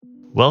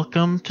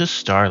Welcome to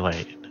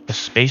Starlight, a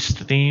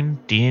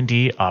space-themed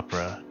D&D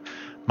opera.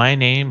 My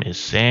name is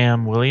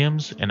Sam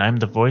Williams, and I'm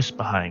the voice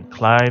behind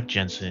Clive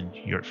Jensen,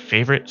 your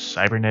favorite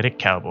cybernetic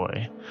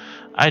cowboy.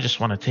 I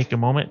just want to take a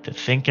moment to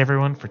thank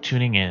everyone for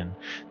tuning in.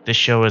 This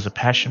show is a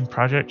passion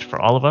project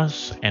for all of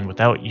us, and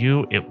without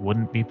you, it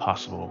wouldn't be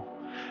possible.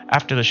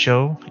 After the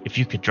show, if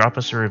you could drop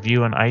us a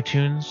review on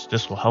iTunes,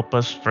 this will help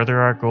us further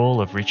our goal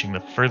of reaching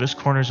the furthest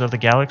corners of the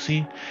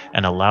galaxy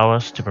and allow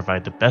us to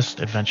provide the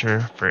best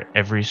adventure for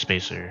every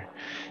spacer.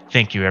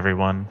 Thank you,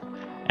 everyone.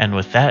 And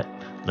with that,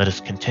 let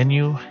us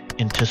continue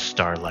into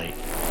Starlight.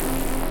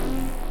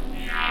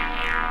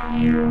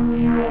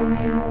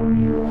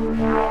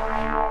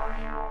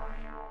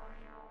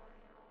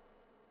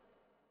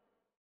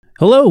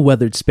 Hello,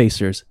 weathered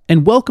spacers,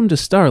 and welcome to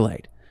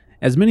Starlight.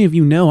 As many of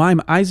you know, I'm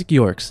Isaac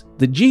Yorks,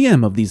 the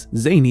GM of these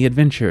zany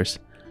adventures.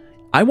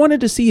 I wanted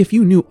to see if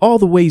you knew all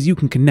the ways you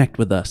can connect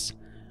with us.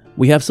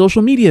 We have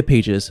social media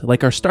pages,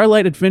 like our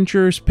Starlight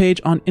Adventures page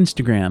on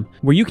Instagram,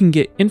 where you can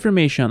get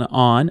information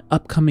on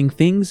upcoming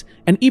things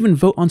and even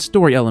vote on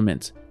story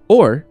elements,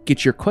 or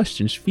get your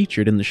questions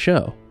featured in the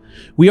show.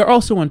 We are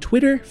also on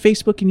Twitter,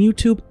 Facebook, and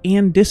YouTube,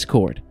 and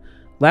Discord.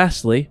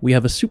 Lastly, we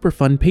have a super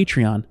fun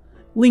Patreon.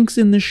 Links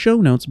in the show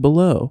notes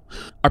below.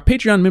 Our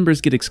Patreon members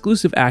get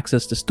exclusive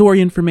access to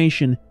story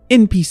information,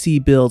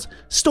 NPC builds,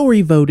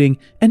 story voting,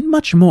 and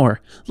much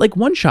more, like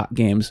one-shot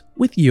games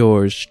with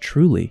yours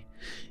truly.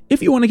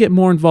 If you want to get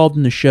more involved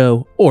in the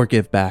show or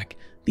give back,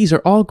 these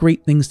are all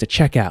great things to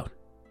check out.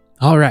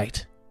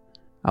 Alright,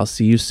 I'll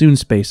see you soon,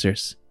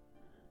 spacers.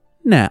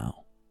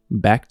 Now,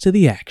 back to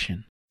the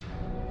action.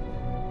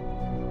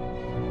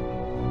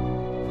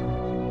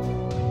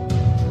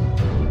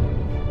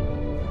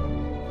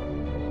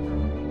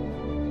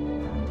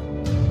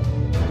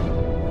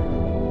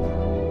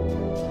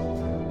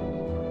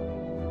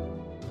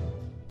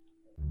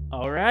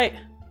 Alright,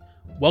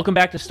 welcome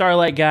back to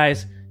Starlight,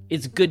 guys.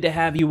 It's good to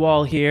have you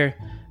all here.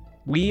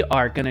 We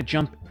are going to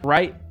jump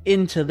right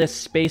into this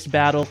space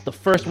battle, the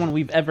first one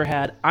we've ever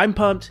had. I'm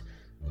pumped.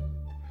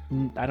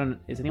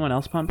 Is anyone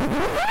else pumped?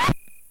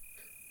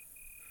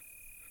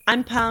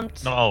 I'm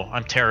pumped. No,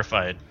 I'm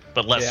terrified,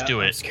 but let's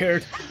do it. I'm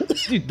scared.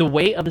 Dude, the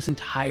weight of this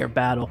entire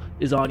battle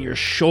is on your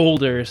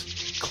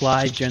shoulders,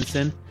 Clive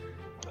Jensen.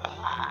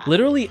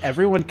 Literally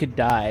everyone could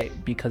die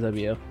because of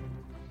you.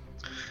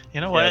 You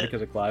know what? Yeah,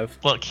 because of Clive.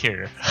 Look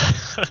here.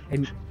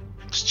 And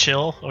Just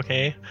chill,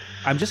 okay?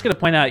 I'm just going to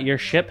point out your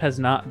ship has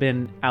not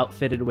been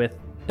outfitted with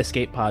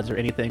escape pods or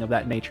anything of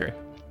that nature.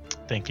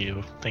 Thank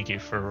you. Thank you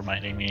for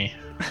reminding me.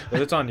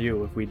 But it's on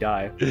you if we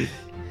die.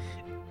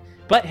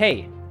 But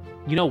hey,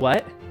 you know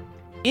what?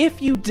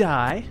 If you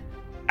die...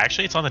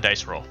 Actually, it's on the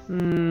dice roll.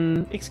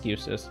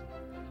 Excuses.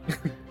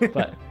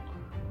 But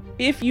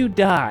if you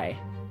die,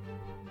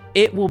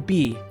 it will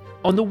be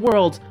on the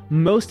world's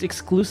most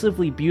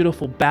exclusively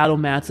beautiful battle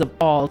mats of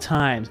all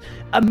times.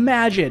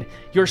 Imagine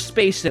your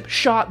spaceship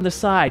shot in the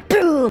side,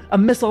 boom, a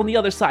missile on the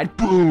other side,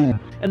 boom,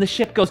 and the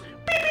ship goes,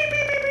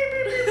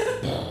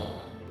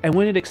 and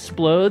when it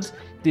explodes,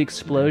 the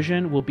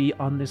explosion will be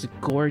on this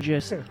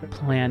gorgeous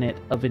planet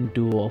of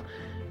Endul.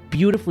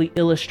 Beautifully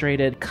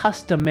illustrated,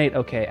 custom made.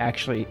 Okay,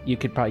 actually, you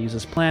could probably use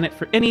this planet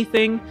for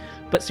anything,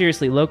 but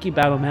seriously, Loki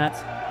Battle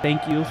Mats,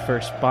 thank you for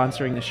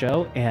sponsoring the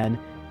show and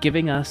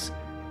giving us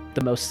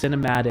the most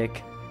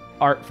cinematic,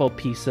 artful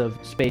piece of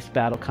space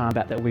battle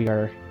combat that we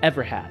are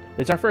ever had.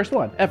 It's our first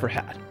one ever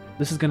had.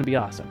 This is going to be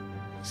awesome.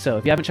 So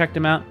if you haven't checked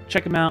them out,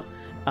 check them out.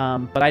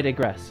 But I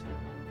digress.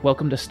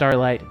 Welcome to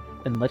Starlight,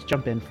 and let's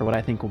jump in for what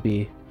I think will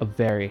be a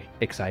very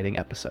exciting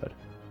episode.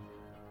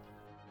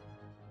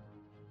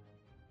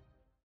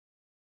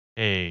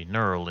 Hey,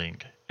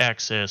 Neuralink,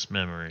 access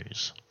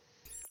memories.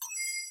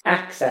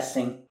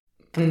 Accessing.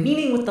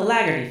 Convening with the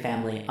Laggerty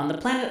family on the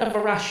planet of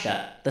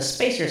Arashta, the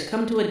spacers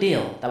come to a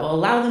deal that will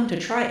allow them to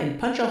try and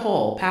punch a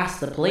hole past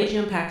the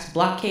Pelagium Pact's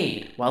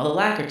blockade, while the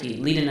Laggerty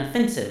lead an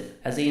offensive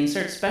as they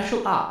insert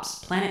special ops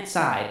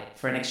planet-side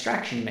for an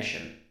extraction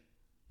mission.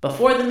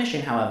 Before the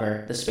mission,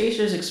 however, the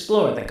spacers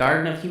explore the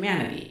Garden of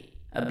Humanity,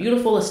 a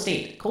beautiful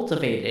estate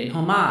cultivated in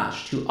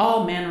homage to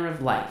all manner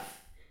of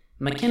life.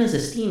 McKenna's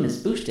esteem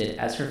is boosted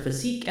as her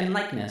physique and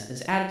likeness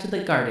is added to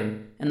the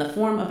garden in the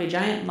form of a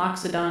giant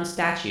Loxodon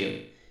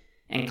statue,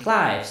 and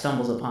Clive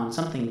stumbles upon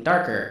something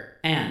darker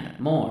and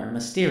more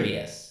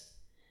mysterious.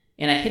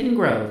 In a hidden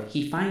grove,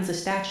 he finds a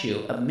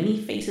statue of many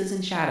faces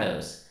and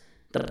shadows.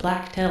 The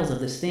plaque tells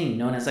of this thing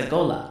known as a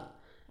Gola,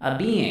 a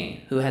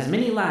being who has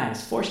many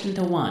lives forced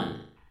into one,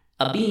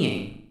 a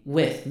being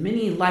with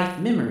many life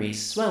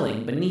memories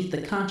swelling beneath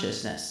the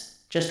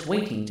consciousness, just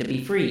waiting to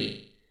be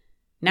free.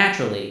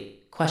 Naturally,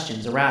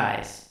 questions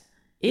arise.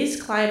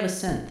 Is Clive a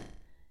synth?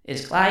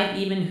 Is Clive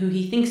even who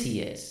he thinks he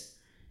is?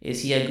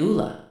 Is he a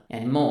Gula?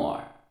 And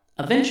more.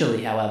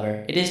 Eventually,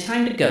 however, it is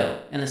time to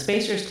go, and the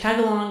spacers tag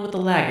along with the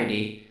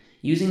Laggerty,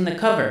 using the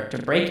cover to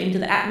break into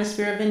the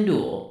atmosphere of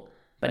Endul,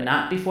 but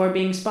not before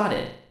being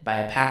spotted by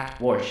a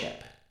Pact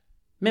warship.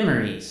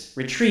 Memories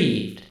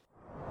retrieved.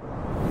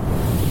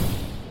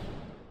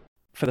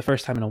 For the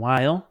first time in a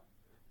while,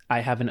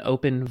 I have an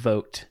open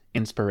vote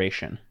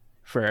inspiration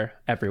for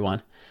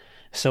everyone.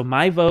 So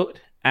my vote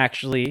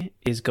actually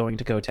is going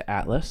to go to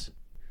Atlas.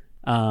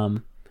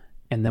 And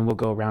then we'll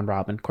go round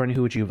robin. Courtney,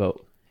 who would you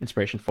vote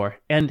inspiration for?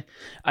 And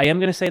I am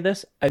going to say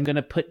this. I'm going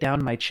to put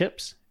down my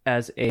chips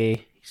as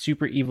a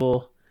super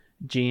evil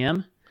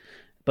GM.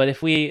 But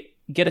if we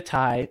get a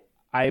tie,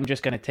 I'm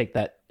just going to take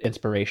that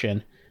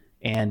inspiration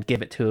and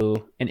give it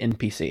to an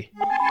NPC.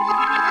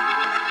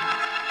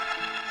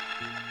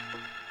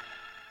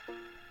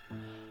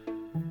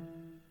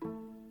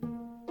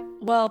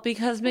 Well,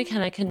 because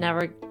McKenna can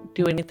never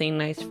do anything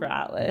nice for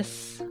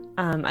Atlas,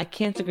 I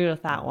can't agree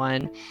with that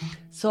one.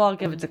 So I'll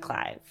give it to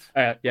Clive.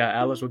 Yeah,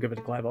 Alice will give it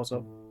to Clive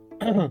also.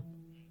 I'm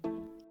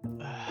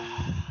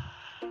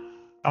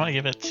gonna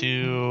give it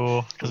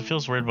to, because it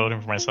feels weird voting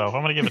for myself.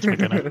 I'm gonna give it to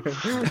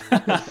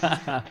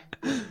McKenna.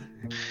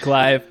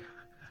 Clive,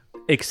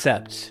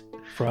 accept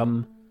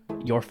from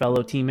your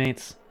fellow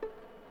teammates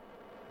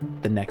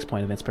the next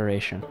point of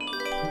inspiration.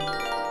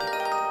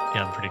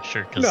 Yeah, I'm pretty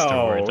sure. Cause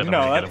still worried that I'm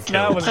gonna get him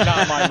that killed. was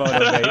not my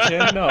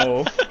motivation.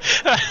 No.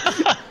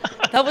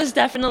 That was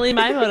definitely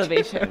my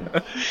motivation.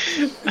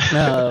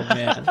 Oh,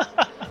 man.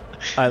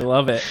 I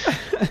love it.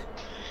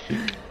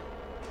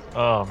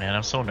 Oh man,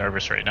 I'm so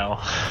nervous right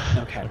now.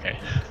 Okay.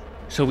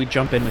 So we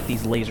jump in with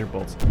these laser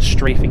bolts,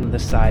 strafing the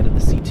side of the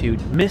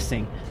C2,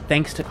 missing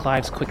thanks to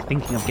Clive's quick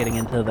thinking of getting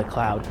into the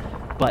cloud.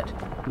 But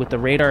with the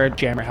radar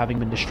jammer having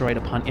been destroyed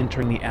upon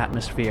entering the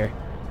atmosphere,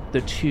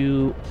 the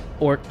two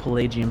Orc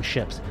Pelagium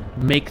ships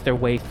make their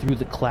way through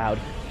the cloud,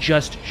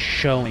 just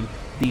showing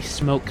the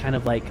smoke kind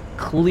of like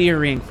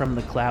clearing from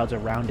the clouds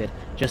around it,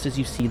 just as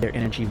you see their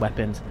energy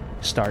weapons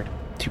start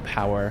to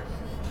power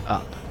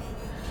up.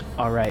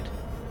 All right,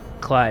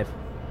 Clive,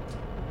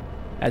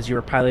 as you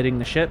are piloting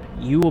the ship,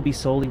 you will be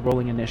solely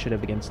rolling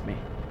initiative against me.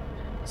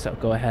 So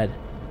go ahead.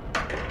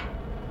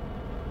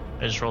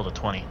 I just rolled a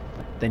 20.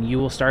 Then you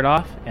will start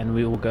off, and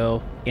we will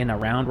go in a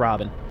round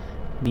robin.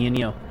 Me and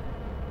you.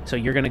 So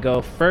you're going to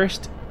go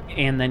first,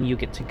 and then you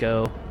get to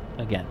go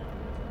again.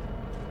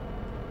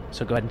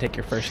 So go ahead and take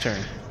your first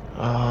turn.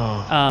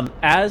 Oh.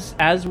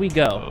 As we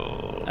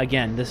go,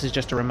 again, this is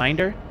just a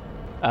reminder.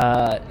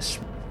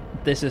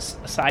 This is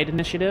a side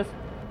initiative,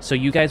 so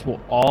you guys will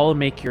all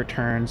make your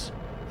turns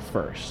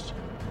first.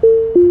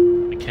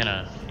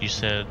 McKenna, you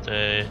said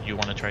you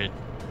want to try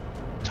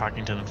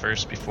talking to them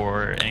first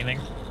before anything?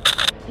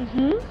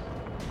 Mm-hmm.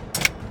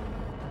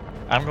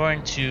 I'm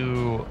going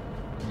to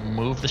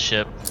move the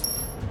ship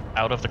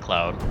out of the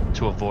cloud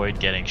to avoid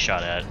getting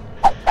shot at.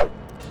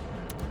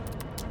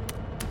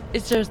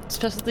 Is there a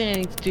special thing I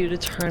need to do to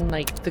turn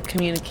like the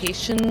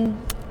communication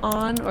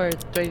on, or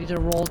do I need to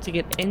roll to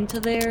get into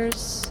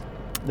theirs?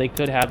 They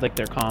could have like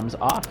their comms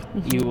off.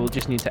 You will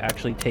just need to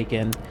actually take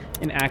in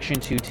an action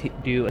to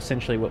do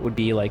essentially what would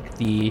be like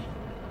the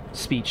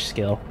speech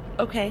skill.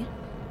 Okay,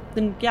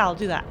 then yeah, I'll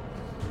do that.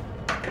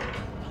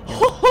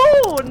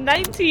 Oh,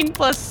 19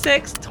 plus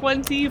 6,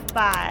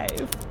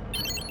 25.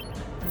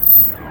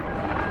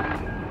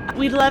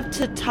 We'd love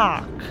to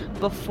talk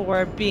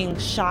before being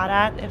shot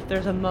at, if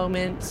there's a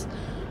moment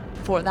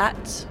for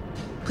that,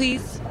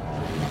 please.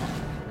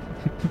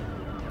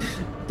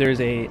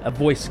 There's a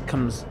voice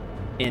comes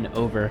in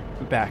over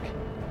back.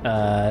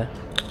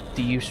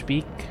 Do you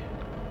speak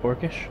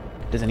Orcish?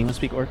 Does anyone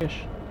speak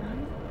Orcish?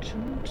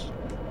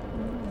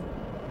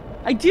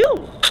 I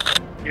do.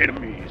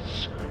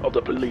 Enemies of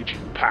the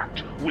Pelagian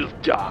Pact will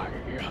die.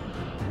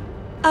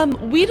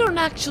 We don't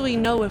actually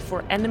know if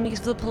we're enemies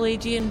of the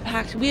Pelagian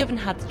Pact. We haven't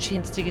had the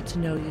chance to get to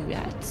know you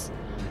yet.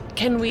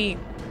 Can we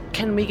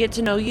get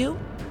to know you?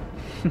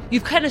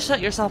 You've kind of shut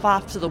yourself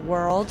off to the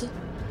world,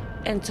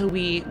 and so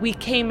we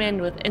came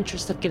in with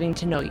interest of getting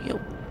to know you.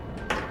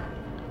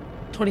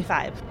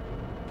 25.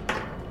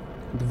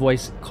 The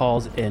voice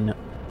calls in.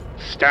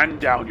 Stand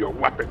down your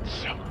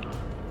weapons.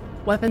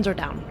 Weapons are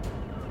down.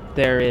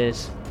 There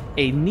is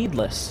a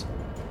needless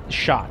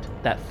shot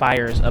that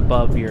fires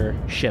above your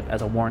ship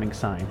as a warning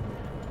sign.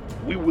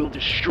 We will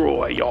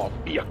destroy your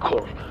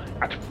vehicle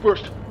at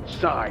first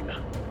sign.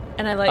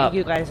 And I let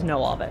you guys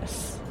know all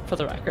this, for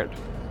the record.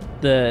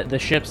 The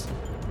ships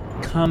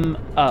come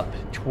up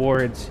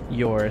towards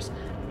yours,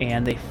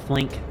 and they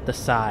flank the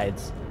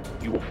sides.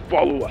 You will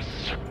follow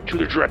us to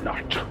the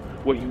Dreadnought,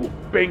 where you will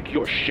bank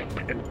your ship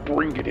and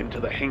bring it into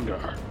the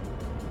hangar.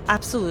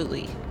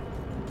 Absolutely.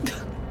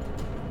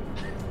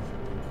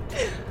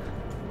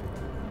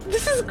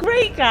 This is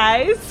great,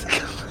 guys.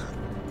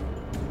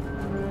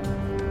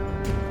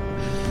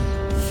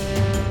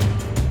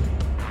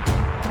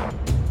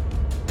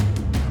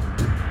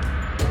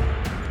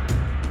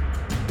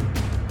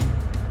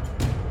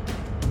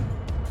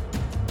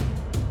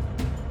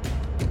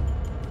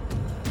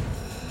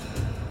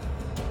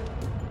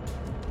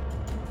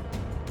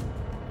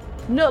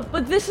 No,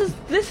 but this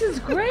is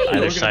great.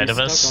 Either side of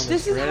us.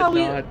 This is how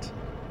we-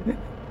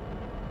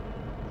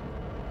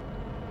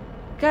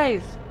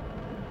 Guys,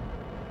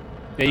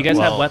 Yeah, you guys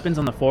have Well, weapons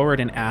on the forward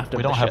and aft of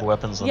We the don't ship. have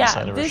weapons on the yeah,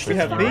 side of our this ship. is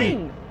have me.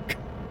 fine.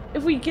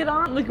 If we get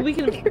on, like, we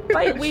can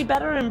fight way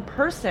better in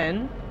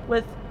person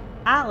with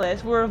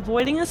Atlas, we're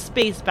avoiding a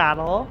space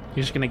battle.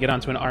 You're just gonna get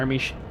onto an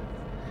army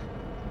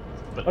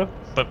But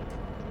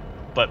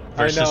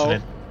versus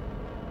know.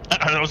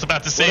 I was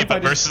about to say, What if I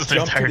but just versus an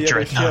jump to entire the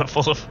other dreadnought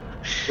ship? full of.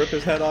 Rip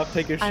his head off,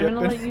 take his I'm ship.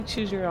 gonna let you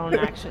choose your own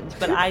actions,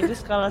 but I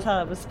just got us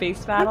out of a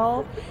space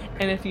battle,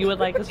 and if you would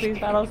like a space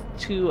battle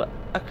to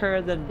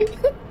occur, then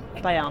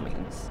by all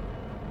means.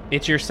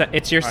 It's your All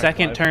right,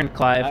 second Clive. turn,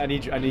 Clive. I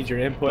need your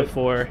input.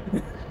 Before,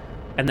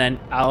 and then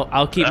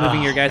I'll keep moving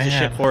Oh, your guys'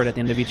 man. ship forward at the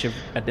end of each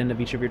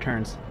of your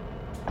turns.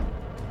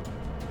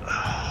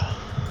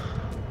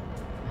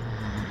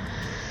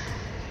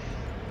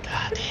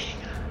 God dang.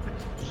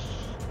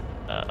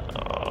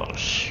 Oh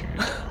shoot.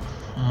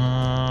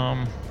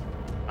 I'm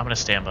gonna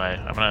stand by.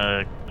 I'm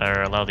gonna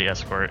allow the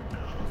escort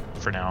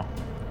for now.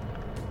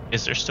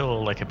 Is there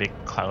still like a big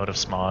cloud of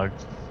smog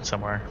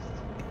somewhere?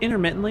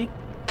 Intermittently,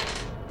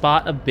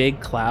 spot a big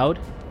cloud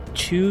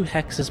 2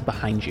 hexes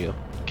behind you.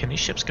 Can these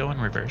ships go in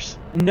reverse?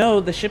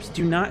 No, the ships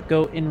do not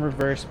go in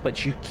reverse,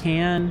 but you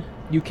can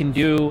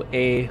do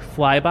a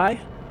flyby.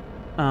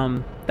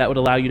 That would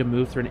allow you to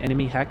move through an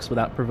enemy hex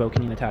without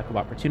provoking an attack of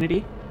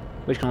opportunity,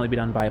 which can only be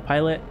done by a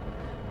pilot.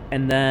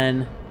 And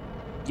then,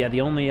 yeah,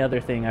 the only other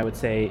thing I would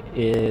say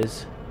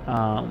is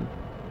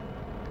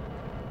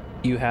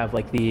you have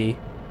like the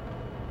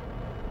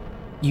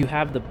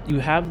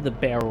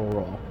barrel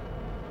roll,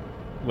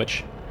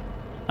 which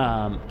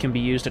can be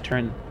used to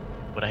turn.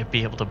 Would I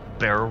be able to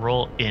barrel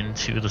roll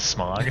into the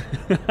smog?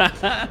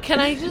 Can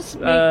I just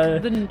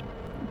make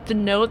the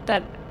note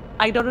that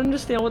I don't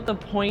understand what the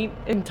point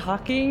in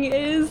talking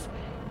is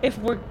if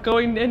we're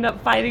going to end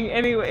up fighting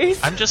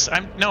anyways?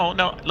 No,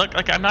 look,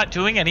 like I'm not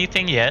doing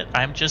anything yet.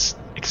 I'm just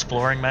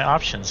exploring my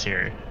options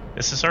here.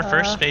 This is our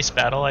first space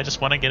battle. I just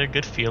want to get a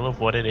good feel of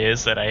what it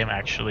is that I am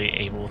actually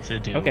able to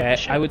do. with the Okay,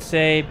 ship. I would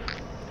say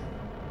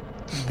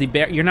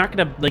you're not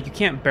gonna you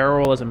can't barrel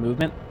roll as a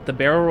movement. The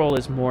barrel roll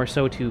is more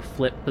so to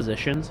flip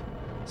positions,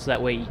 so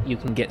that way you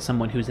can get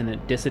someone who's in a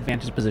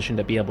disadvantaged position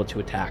to be able to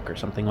attack or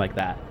something like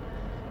that.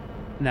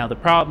 Now the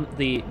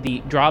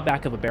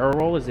drawback of a barrel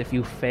roll is if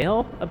you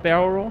fail a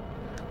barrel roll,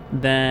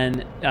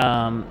 then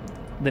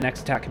the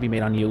next attack can be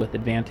made on you with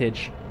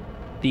advantage.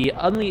 The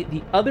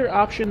other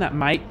option that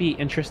might be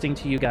interesting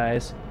to you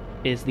guys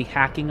is the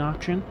hacking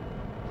option,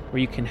 where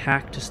you can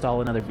hack to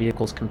stall another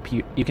vehicle's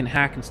computer. You can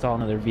hack and stall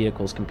another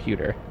vehicle's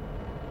computer,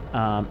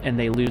 and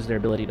they lose their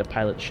ability to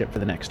pilot the ship for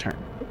the next turn.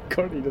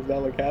 Courtney does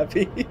not look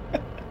happy.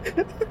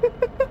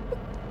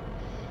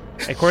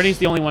 And Courtney's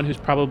the only one who's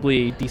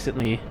probably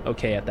decently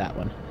okay at that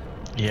one.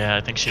 Yeah,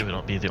 I think she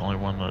would be the only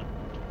one that.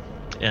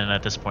 And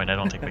at this point, I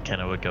don't think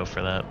McKenna would go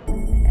for that.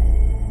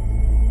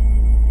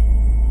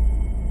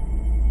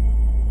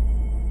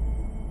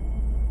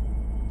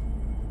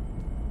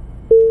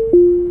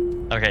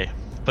 Okay,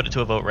 put it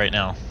to a vote right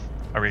now.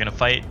 Are we gonna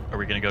fight, or are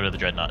we gonna go to the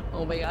dreadnought?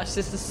 Oh my gosh,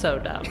 this is so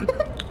dumb.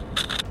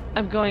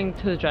 I'm going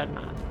to the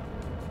dreadnought.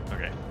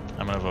 Okay,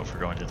 I'm gonna vote for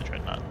going to the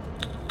dreadnought.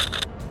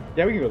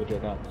 Yeah, we can go to the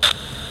dreadnought.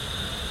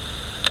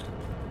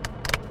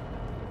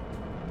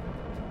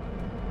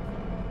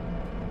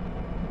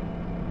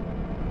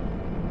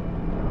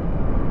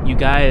 You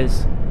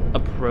guys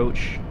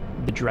approach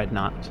the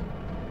dreadnought.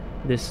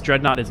 This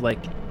dreadnought is like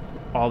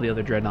all the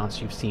other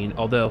dreadnoughts you've seen,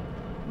 although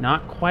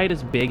not quite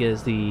as big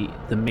as the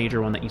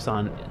major one that you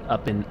saw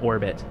up in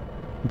orbit,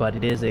 but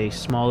it is a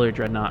smaller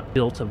dreadnought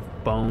built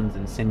of bones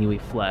and sinewy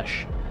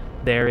flesh.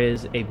 There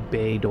is a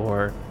bay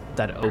door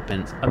that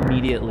opens.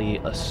 Immediately,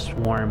 a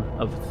swarm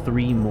of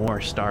 3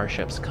 more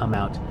starships come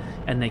out,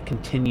 and they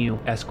continue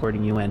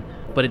escorting you in.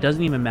 But it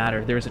doesn't even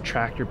matter. There's a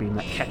tractor beam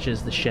that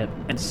catches the ship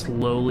and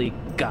slowly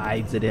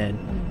guides it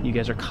in. You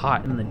guys are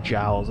caught in the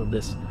jowls of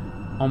this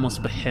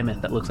almost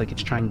behemoth that looks like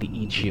it's trying to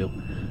eat you.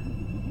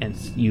 And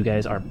you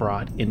guys are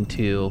brought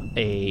into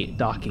a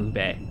docking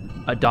bay.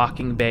 A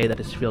docking bay that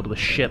is filled with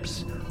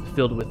ships,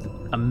 filled with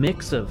a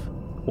mix of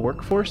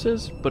orc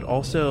forces, but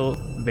also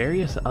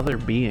various other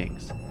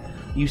beings.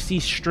 You see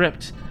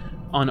stripped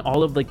on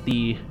all of like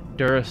the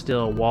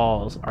Durasteel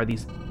walls are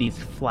these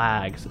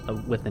flags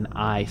with an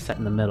eye set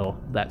in the middle,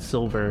 that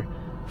silver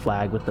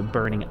flag with the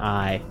burning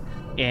eye,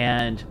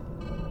 and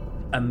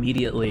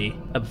immediately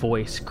a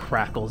voice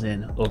crackles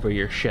in over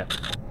your ship.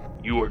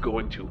 You are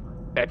going to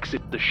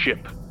exit the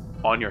ship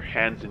on your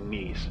hands and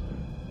knees.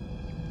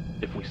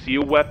 If we see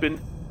a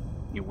weapon,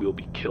 you will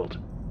be killed.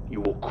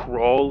 You will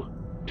crawl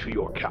to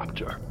your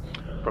captor.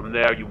 From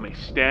there, you may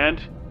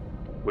stand,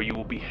 where you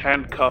will be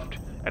handcuffed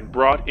and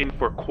brought in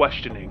for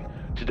questioning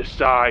to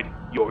decide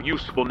your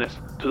usefulness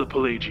to the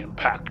Pelagian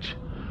Pact.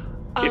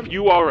 If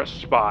you are a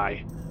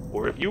spy,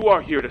 or if you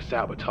are here to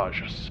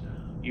sabotage us,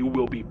 you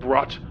will be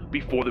brought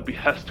before the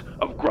behest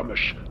of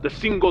Grummish, the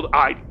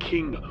single-eyed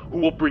king who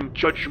will bring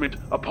judgment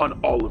upon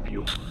all of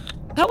you.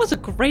 That was a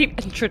great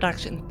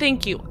introduction.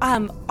 Thank you.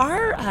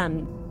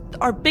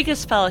 Our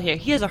biggest fellow here,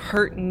 he has a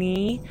hurt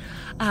knee,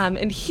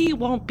 and he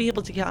won't be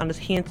able to get on his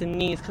hands and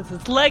knees because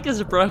his leg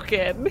is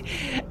broken,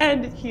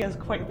 and he has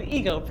quite the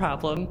ego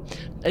problem.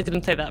 I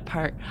didn't say that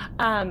part.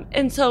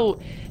 And so,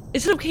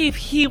 is it okay if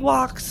he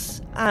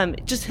walks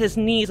just his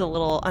knees a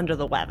little under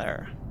the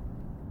weather?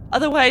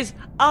 Otherwise,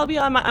 I'll be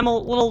on I'm a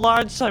little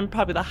large, so I'm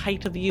probably the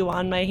height of you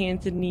on my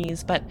hands and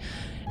knees, but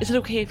is it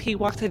okay if he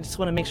walks? I just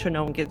want to make sure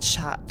no one gets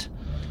shot.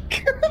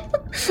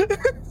 There's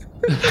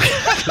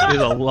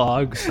a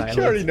log silence.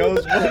 She already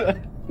knows what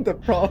the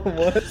problem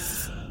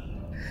was.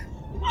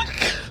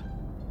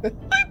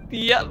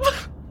 Yep.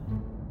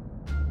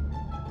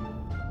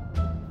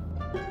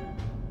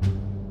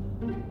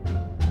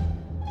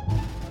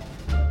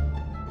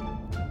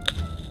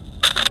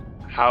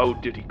 How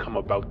did he come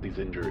about these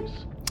injuries?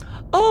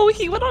 Oh,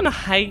 he went on a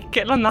hike,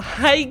 and on the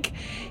hike,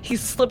 he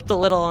slipped a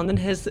little, and then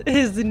his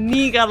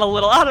knee got a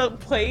little out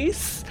of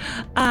place.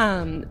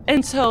 And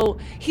so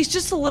he's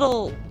just a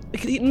little,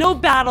 no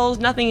battles,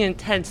 nothing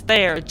intense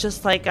there,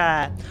 just like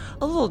a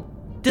little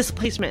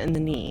displacement in the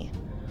knee.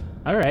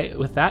 All right,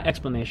 with that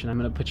explanation, I'm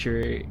going to put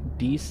your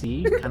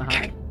DC kind of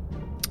high.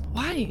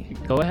 Why?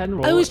 Go ahead and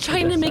roll. I was a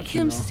trying to make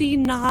him deception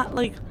seem not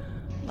like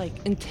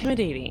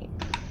intimidating.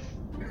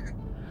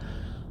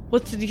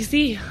 What's the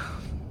DC? roll.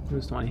 It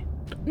was 20.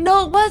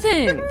 No, it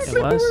wasn't.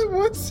 It was?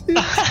 What's it?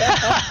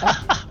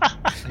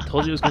 I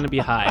told you it was going to be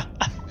high.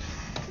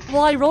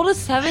 Well, I rolled a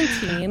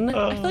 17.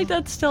 I feel like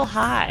that's still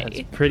high.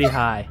 That's pretty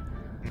high.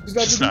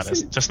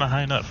 Just not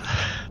high enough.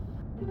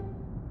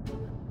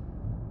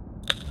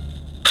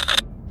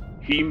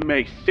 He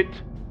may sit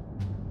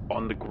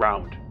on the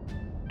ground,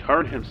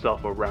 turn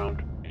himself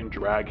around, and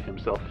drag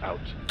himself out.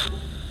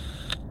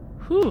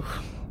 Whew.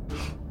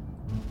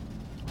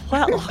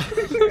 Well.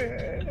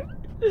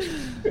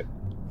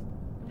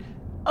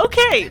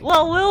 Okay,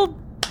 well,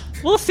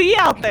 we'll see you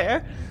out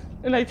there.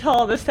 And I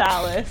tell this to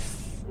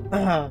Alice,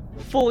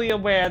 fully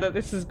aware that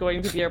this is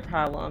going to be a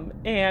problem.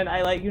 And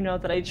I let you know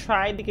that I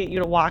tried to get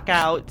you to walk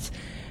out.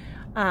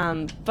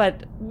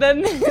 But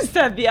then they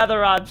said the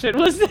other option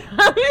was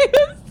having you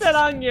sit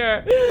on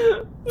your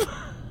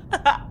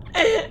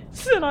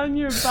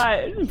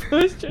butt and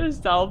push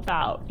yourself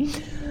out.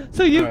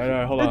 So you. All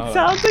right, hold on. It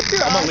sounds like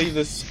you're. I'm gonna leave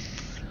this.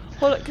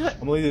 Hold on, I'm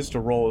gonna leave this to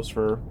Rolls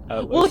for.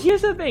 well,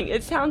 here's the thing.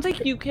 It sounds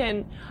like you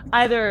can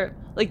either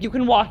you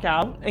can walk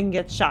out and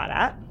get shot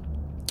at.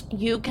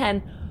 You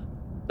can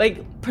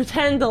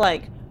pretend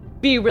to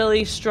be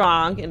really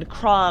strong and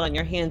crawl out on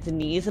your hands and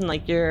knees, and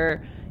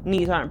your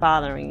knees aren't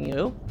bothering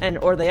you,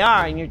 or they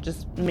are, and you're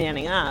just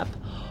manning up.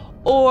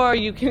 Or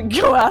you can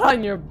go out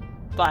on your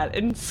butt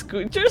and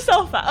scoot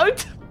yourself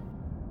out.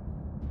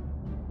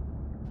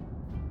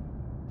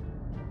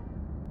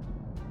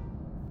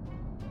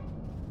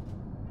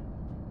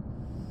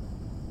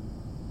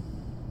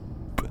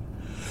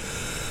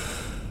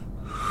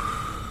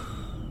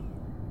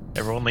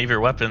 Everyone leave your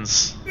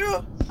weapons.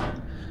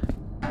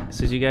 As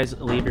soon as you guys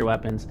leave your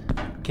weapons,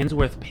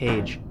 Kinsworth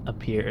Page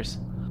appears.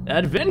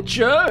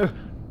 Adventure!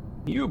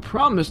 You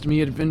promised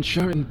me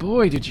adventure, and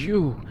boy, did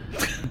you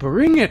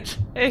bring it!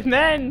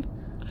 Amen.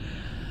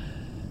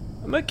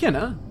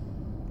 McKenna,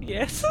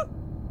 Yes.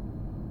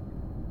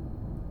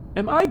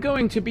 am I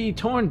going to be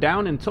torn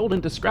down and sold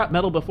into scrap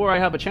metal before I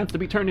have a chance to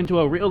be turned into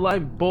a real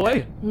live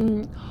boy?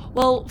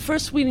 Well,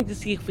 first we need to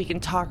see if we can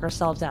talk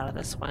ourselves out of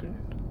this one.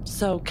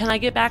 So, can I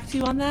get back to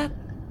you on that?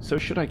 So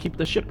should I keep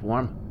the ship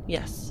warm?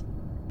 Yes.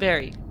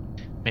 Very.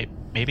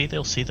 Maybe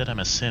they'll see that I'm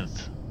a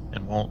synth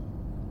and won't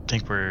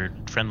think we're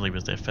friendly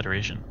with the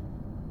Federation.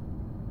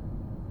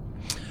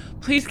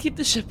 Please keep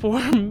the ship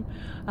warm.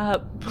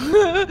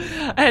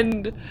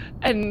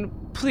 And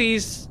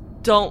please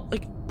don't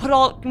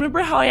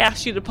remember how I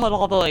asked you to put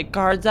all the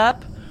guards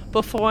up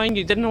before and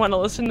you didn't want to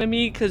listen to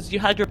me because you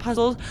had your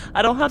puzzles?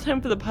 I don't have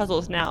time for the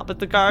puzzles now, but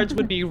the guards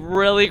would be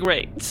really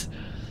great.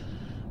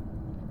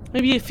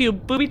 Maybe a few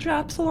booby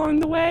traps along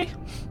the way?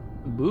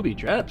 Booby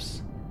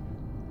traps?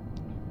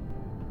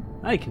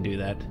 I can do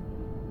that.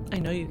 I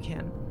know you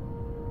can.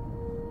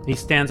 He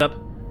stands up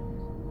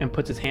and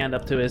puts his hand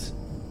up to his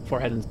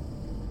forehead and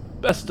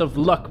best of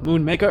luck,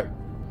 Moonmaker.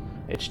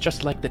 It's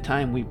just like the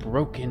time we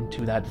broke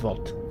into that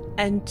vault.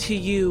 And to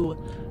you,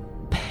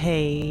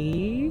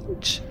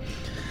 Paige?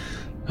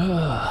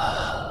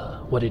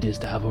 What it is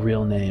to have a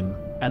real name.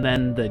 And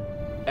then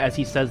as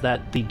he says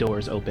that, the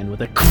doors open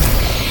with a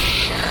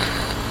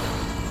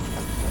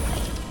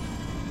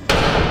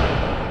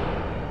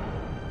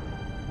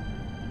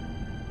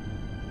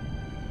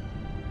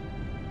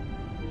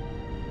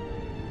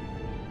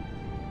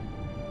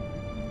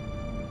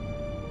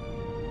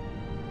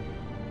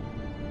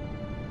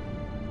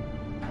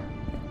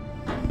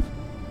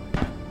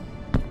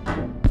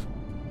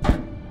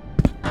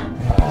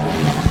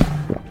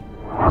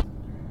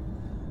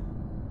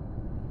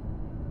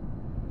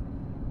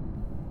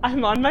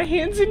I'm on my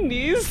hands and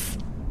knees.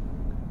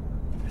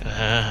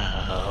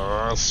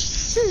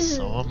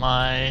 So am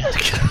I.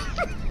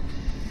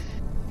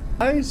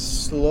 I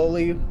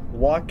slowly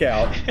walk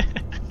out.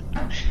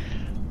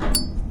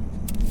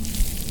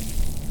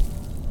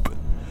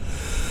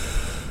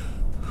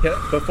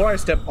 Before I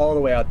step all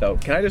the way out, though,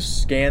 can I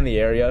just scan the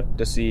area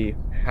to see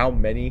how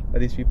many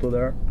of these people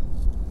there are?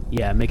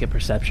 Yeah, make a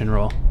perception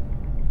roll.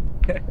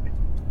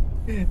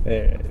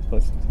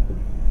 Plus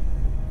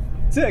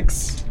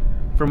 6.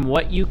 From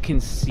what you can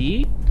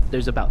see,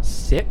 there's about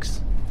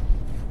 6.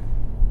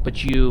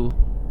 but you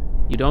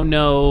don't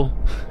know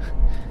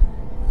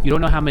you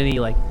don't know how many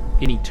like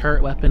any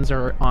turret weapons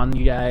are on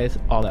you guys,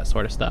 all that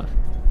sort of stuff.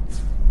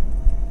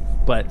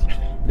 But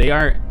they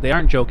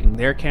aren't joking.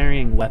 They're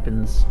carrying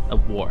weapons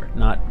of war,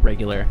 not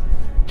regular,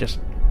 just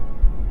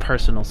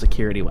personal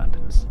security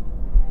weapons.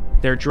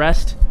 They're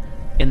dressed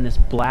in this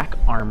black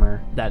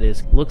armor that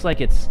looks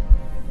like it's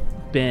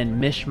been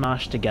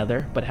mishmashed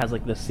together, but has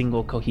like this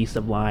single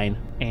cohesive line.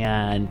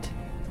 And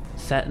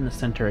set in the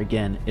center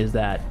again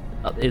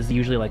is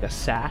usually like a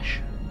sash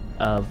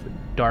of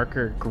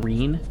darker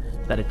green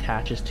that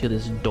attaches to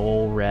this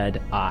dull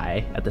red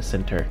eye at the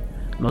center.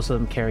 Most of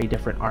them carry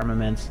different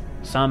armaments.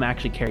 Some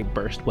actually carry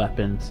burst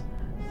weapons.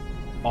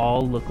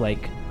 All look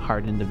like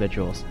hard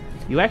individuals.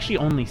 You actually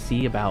only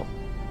see about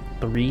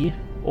 3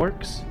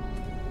 orcs,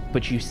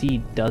 but you see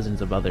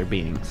dozens of other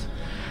beings.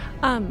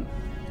 I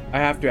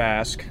have to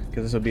ask,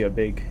 because this will be a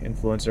big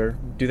influencer.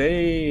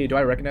 Do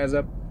I recognize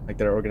them? Like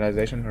their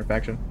organization or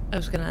faction? I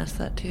was gonna ask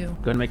that too. Go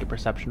ahead and make a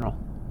perception roll.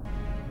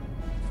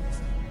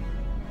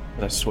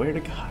 But I swear to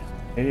God,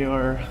 they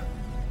are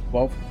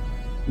 12.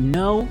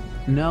 No,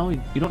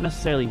 you don't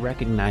necessarily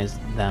recognize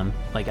them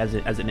like as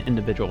an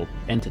individual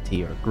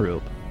entity or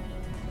group.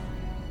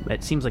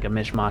 It seems like a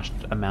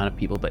mishmashed amount of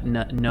people, but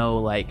no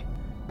like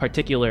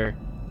particular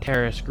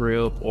terrorist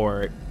group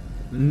or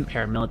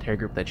paramilitary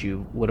group that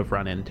you would have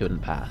run into in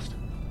the past.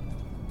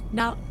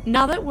 Now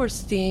that we're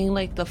seeing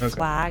like the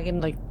flag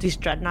and like these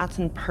dreadnoughts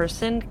in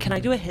person, can I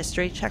do a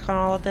history check on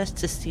all of this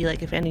to see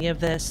like if any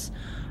of this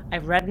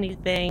I've read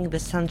anything,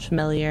 this sounds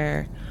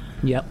familiar?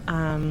 Yep.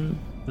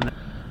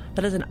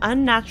 That is an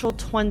unnatural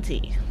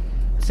 20.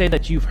 Say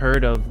that you've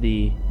heard of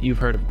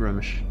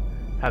Grumish,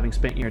 having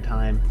spent your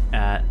time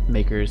at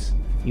Maker's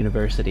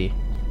University.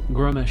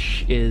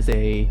 Grumish is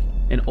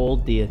an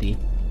old deity,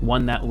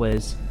 one that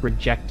was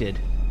rejected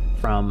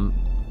from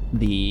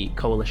the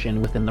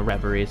coalition within the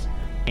Reveries,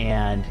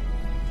 and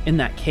in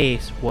that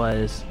case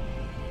was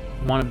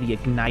one of the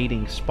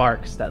igniting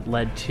sparks that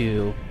led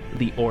to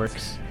the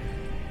orcs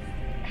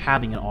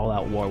having an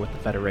all-out war with the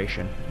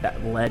Federation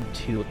that led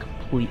to a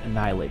complete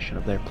annihilation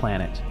of their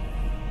planet.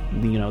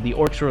 You know, the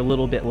orcs were a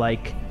little bit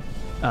like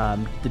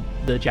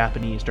the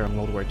Japanese during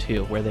World War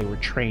II, where they were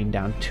trained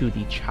down to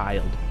the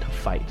child to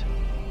fight.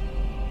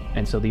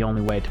 And so the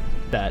only way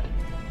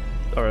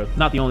or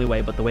not the only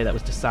way, but the way that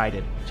was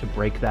decided to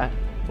break that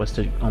was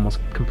to almost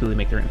completely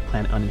make their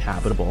planet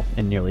uninhabitable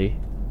and nearly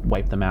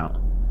wipe them out.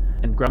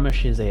 And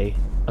Grumish is a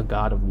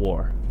god of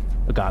war,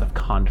 a god of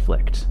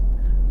conflict.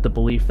 The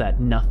belief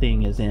that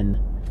nothing is in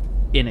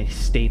a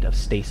state of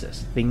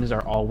stasis. Things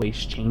are always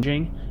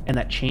changing, and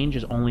that change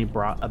is only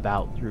brought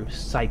about through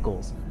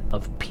cycles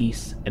of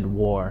peace and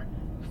war,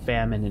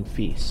 famine and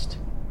feast.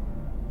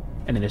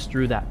 And it is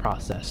through that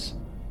process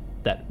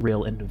that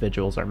real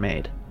individuals are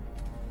made.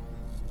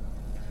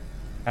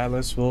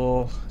 Atlas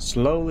will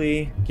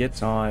slowly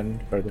get on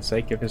for the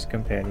sake of his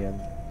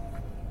companion.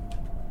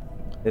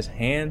 His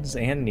hands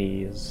and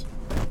knees.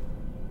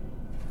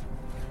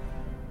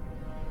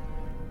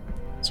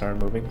 Start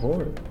moving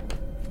forward.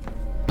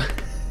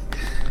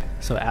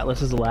 So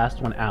Atlas is the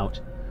last one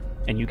out,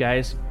 and you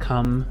guys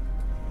come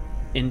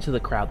into the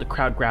crowd. The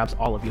crowd grabs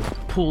all of you,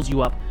 pulls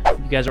you up.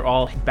 You guys are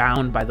all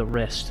bound by the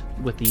wrist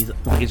with these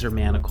laser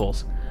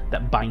manacles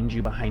that bind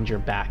you behind your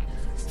back.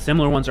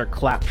 Similar ones are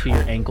clapped to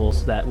your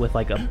ankles that with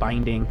like a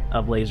binding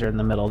of laser in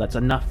the middle that's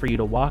enough for you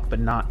to walk but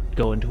not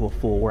go into a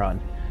full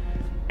run.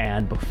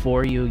 And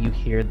before you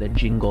hear the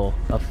jingle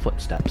of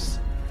footsteps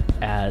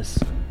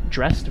as,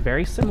 dressed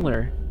very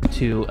similar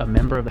to a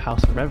member of the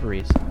House of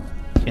Reveries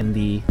in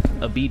the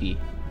Abidi,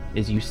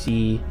 is you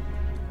see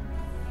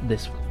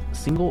this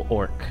single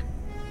orc.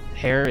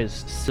 Hair is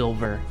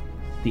silver,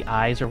 the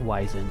eyes are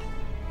wizened,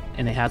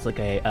 and it has like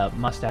a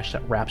mustache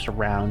that wraps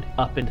around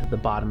up into the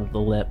bottom of the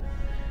lip.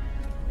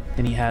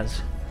 And he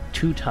has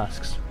 2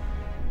 tusks,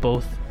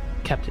 both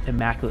kept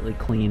immaculately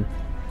clean,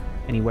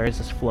 and he wears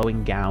this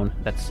flowing gown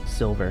that's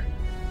silver,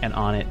 and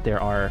on it there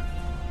are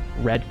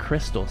red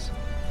crystals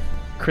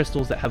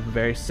that have a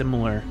very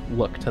similar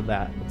look to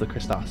that of the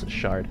Christosis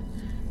shard.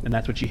 And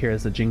that's what you hear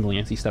as the jingling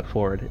as he steps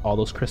forward, all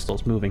those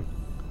crystals moving.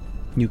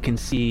 You can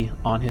see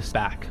on his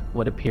back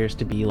what appears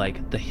to be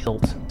like the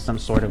hilt, some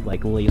sort of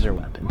like laser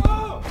weapon.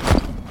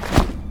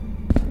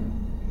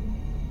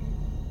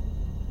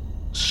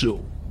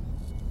 So,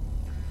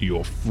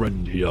 your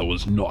friend here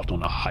was not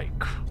on a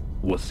hike,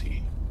 was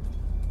he?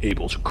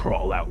 Able to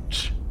crawl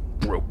out,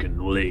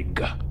 broken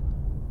leg.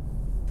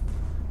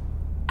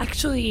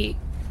 Actually,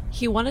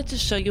 he wanted to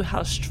show you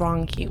how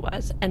strong he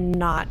was and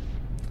not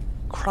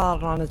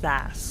crawled on his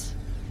ass.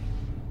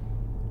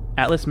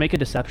 Atlas, make a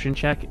deception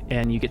check,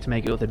 and you get to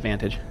make it with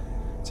advantage.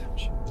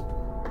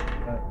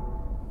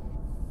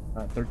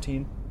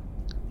 13.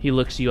 He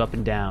looks you up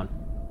and down.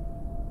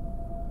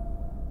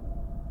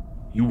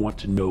 You want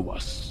to know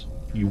us.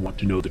 You want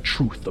to know the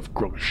truth of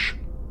Grumish.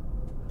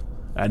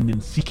 And in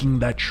seeking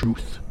that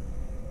truth,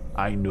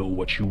 I know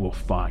what you will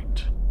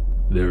find.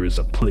 There is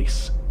a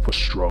place for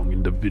strong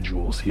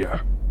individuals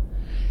here.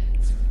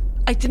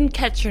 I didn't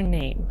catch your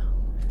name.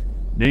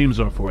 Names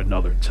are for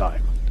another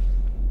time.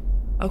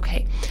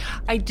 Okay.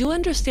 I do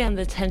understand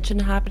the tension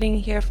happening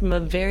here from a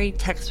very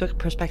textbook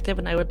perspective,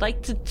 and I would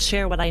like to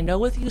share what I know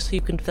with you so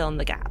you can fill in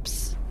the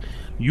gaps.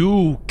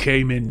 You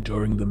came in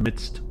during the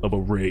midst of a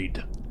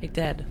raid I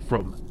did.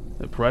 from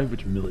a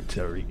private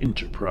military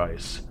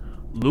enterprise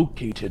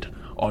located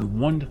on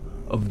one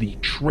of the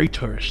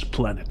traitorous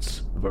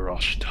planets of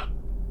Arashta.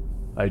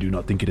 I do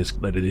not think it is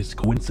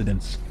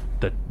coincidence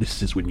that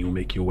this is when you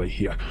make your way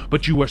here,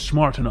 but you were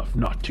smart enough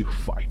not to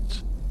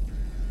fight.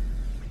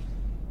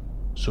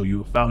 So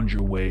you found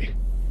your way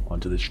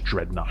onto this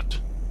dreadnought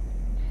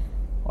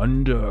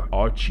under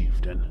our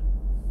chieftain.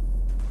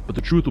 But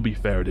the truth will be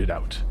ferreted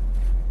out.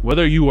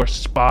 Whether you are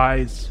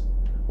spies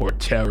or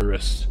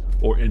terrorists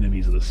or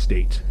enemies of the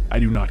state, I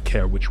do not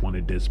care which one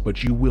it is,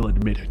 but you will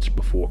admit it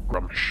before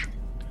Grummish.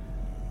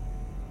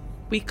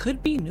 We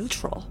could be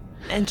neutral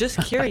and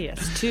just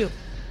curious, too.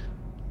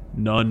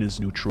 None is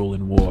neutral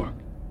in war.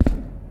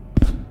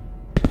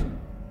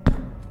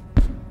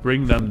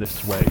 Bring them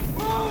this way.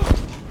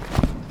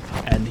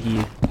 And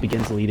he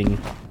begins leading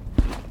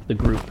the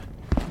group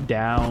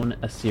down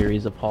a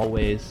series of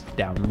hallways,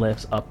 down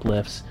lifts, up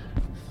lifts,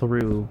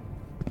 through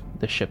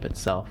the ship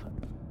itself.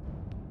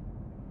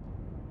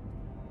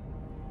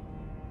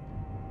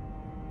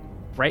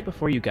 Right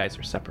before you guys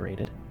are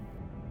separated,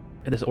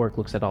 this orc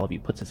looks at all of you,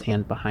 puts his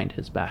hand behind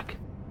his back.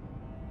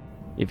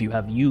 If you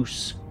have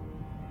use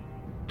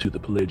To the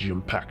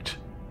Pelagium Pact,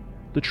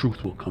 the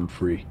truth will come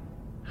free.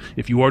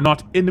 If you are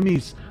not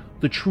enemies,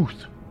 the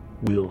truth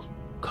will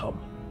come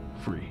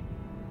free.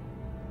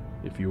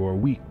 If you are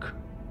weak,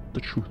 the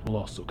truth will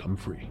also come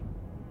free.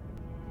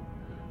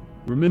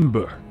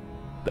 Remember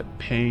that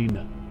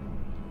pain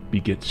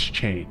begets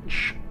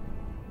change.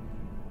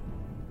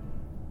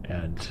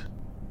 And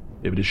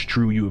if it is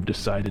true you have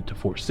decided to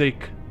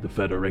forsake the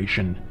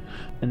Federation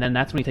And then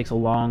that's when he takes a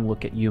long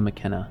look at you,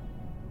 McKenna.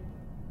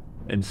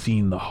 and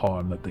seen the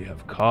harm that they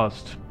have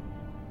caused,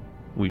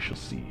 we shall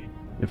see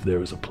if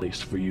there is a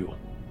place for you.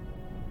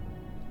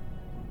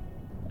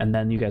 And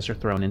then you guys are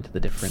thrown into the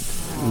different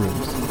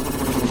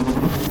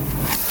rooms.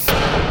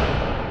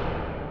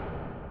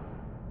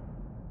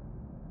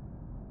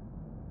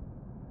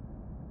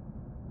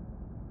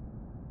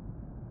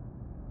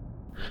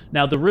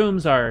 Now the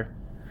rooms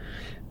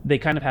they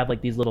kind of have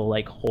like these little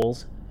like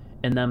holes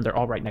in them. They're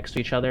all right next to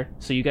each other,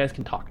 so you guys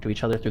can talk to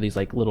each other through these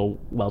like little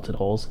welted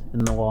holes in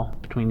the wall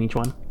between each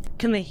one.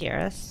 Can they hear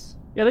us?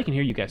 Yeah, they can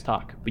hear you guys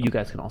talk, but you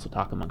guys can also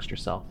talk amongst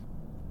yourself.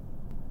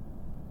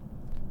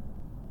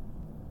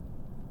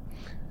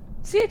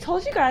 See, I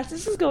told you guys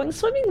this is going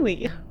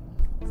swimmingly.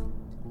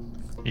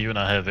 You and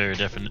I have very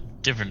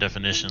different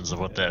definitions of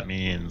what that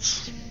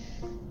means.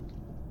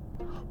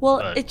 Well,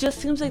 But- it just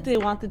seems like they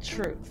want the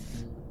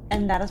truth,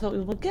 and that is what we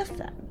will give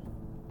them.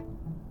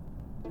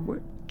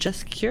 We're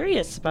just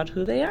curious about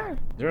who they are. Is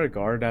there a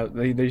guard out?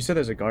 You said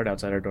there's a guard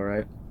outside our door,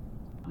 right?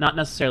 Not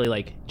necessarily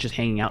like just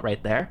hanging out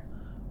right there,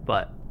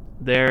 but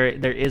there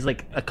is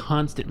like a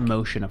constant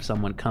motion of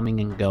someone coming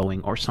and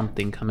going, or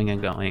something coming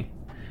and going.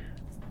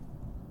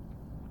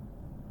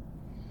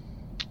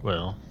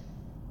 Well,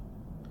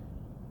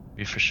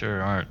 we for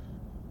sure aren't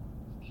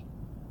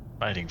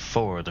fighting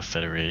for the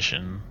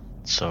Federation,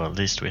 so at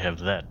least we have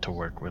that to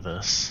work with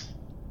us.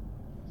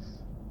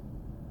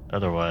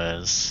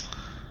 Otherwise...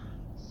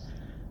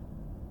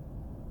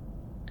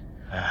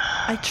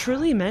 I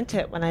truly meant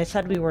it when I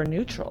said we were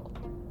neutral.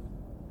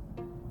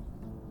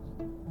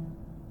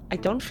 I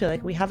don't feel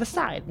like we have a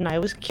side, and I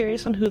was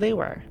curious on who they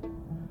were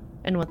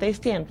and what they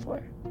stand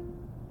for.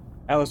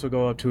 Alice will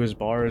go up to his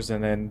bars,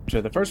 and then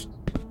to the first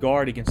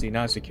guard he can see,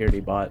 not a security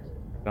bot.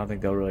 I don't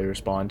think they'll really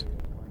respond.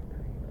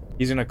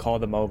 He's gonna call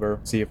them over,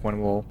 see if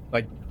one will,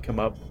 come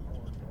up.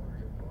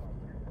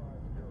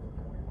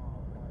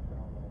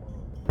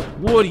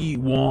 What do you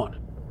want?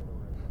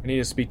 I need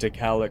to speak to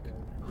Calic.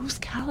 Who's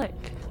Calic?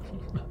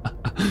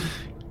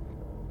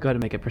 Go ahead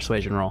and make a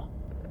persuasion roll.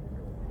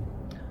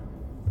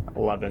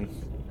 11.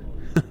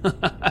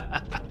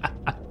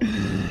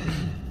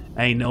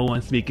 Ain't no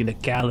one speaking to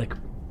Calic.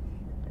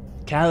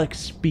 Calic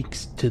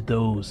speaks to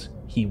those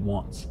he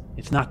wants.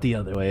 It's not the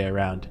other way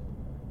around.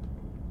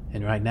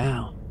 And right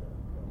now,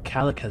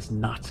 Calic has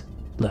not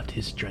left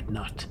his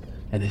dreadnought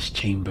and his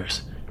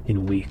chambers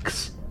in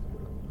weeks.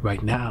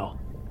 Right now,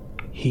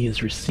 he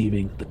is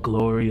receiving the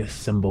glorious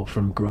symbol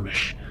from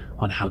Grummish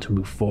on how to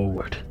move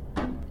forward.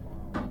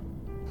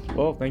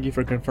 Well, thank you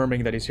for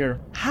confirming that he's here.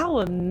 How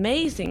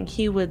amazing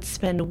he would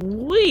spend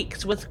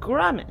weeks with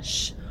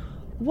Grummish.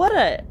 What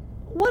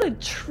a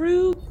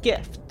true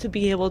gift to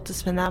be able to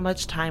spend that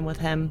much time with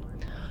him.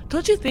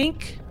 Don't you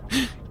think?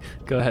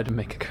 Go ahead and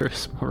make a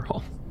charisma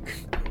roll.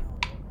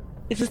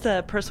 Is this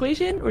a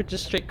persuasion or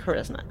just straight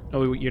charisma?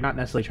 Oh, you're not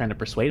necessarily trying to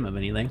persuade him of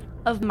anything.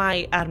 Of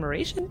my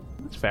admiration?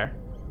 That's fair.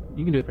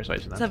 You can do a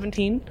persuasion then.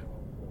 17.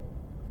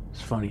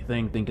 It's a funny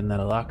thing thinking that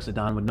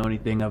Aloxodon would know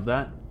anything of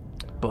that,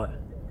 but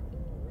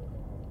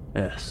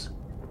yes,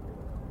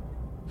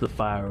 the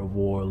fire of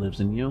war lives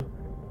in you,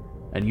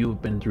 and you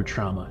have been through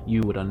trauma.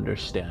 You would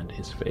understand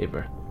his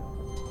favor.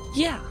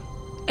 Yeah,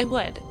 I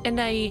would. And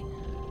I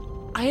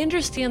I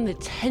understand the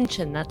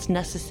tension that's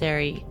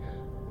necessary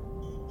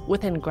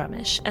within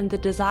Grummish and the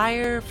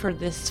desire for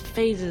this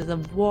phases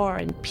of war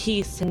and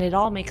peace, and it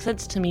all makes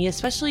sense to me,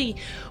 especially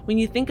when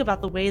you think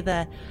about the way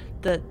the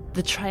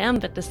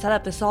triumvirate, the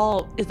setup,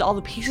 all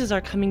the pieces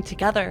are coming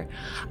together.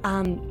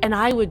 And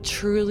I would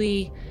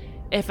truly,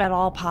 if at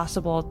all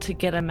possible, to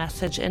get a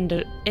message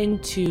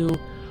into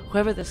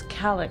whoever this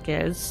Calic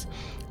is.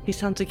 He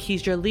sounds like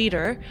he's your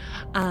leader.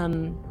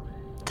 To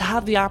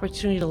have the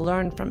opportunity to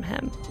learn from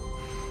him.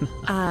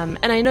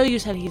 And I know you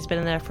said he's been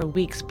in there for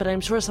weeks, but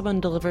I'm sure someone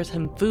delivers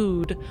him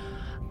food.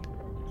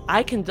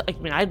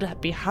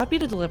 I'd be happy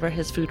to deliver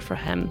his food for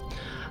him.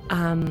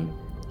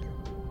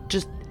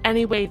 Just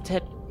any way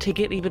to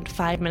get even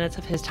 5 minutes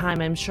of his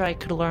time, I'm sure I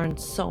could learn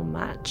so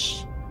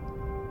much.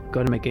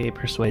 Go ahead and make a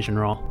persuasion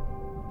roll.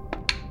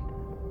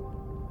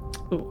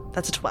 Ooh,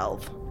 that's a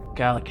 12.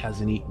 Gallic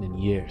hasn't eaten in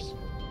years.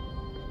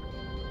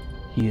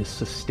 He is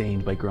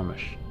sustained by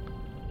Grummish.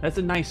 That's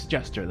a nice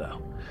gesture, though.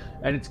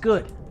 And it's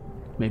good.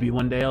 Maybe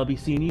one day I'll be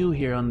seeing you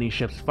here on these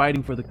ships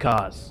fighting for the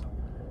cause.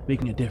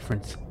 Making a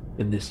difference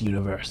in this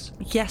universe.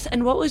 Yes,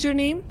 and what was your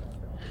name?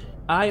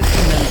 And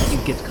then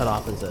he gets cut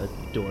off as a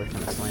door kind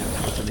of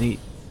slams. And he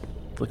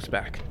looks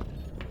back.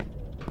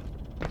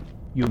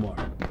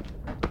 Umor.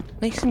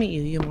 Nice to meet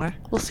you, Umor.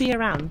 We'll see you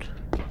around.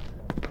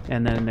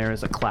 And then there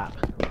is a clap.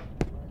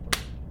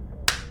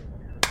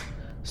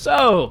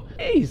 So,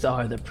 these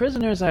are the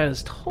prisoners I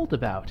was told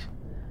about.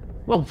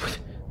 Well,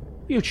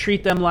 you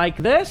treat them like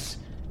this?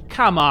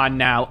 Come on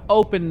now,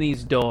 open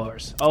these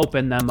doors.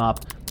 Open them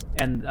up.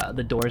 And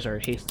the doors are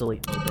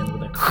hastily opened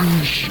with a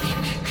crunch.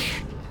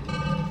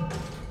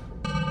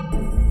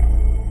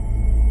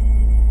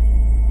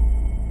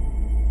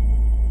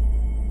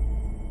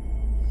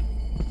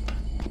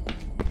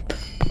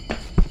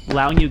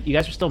 Allowing you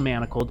guys are still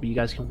manacled, but you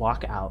guys can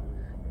walk out.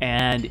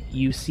 And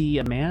you see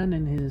a man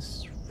in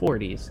his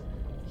 40s.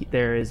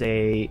 There is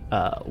a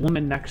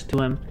woman next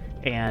to him,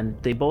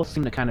 and they both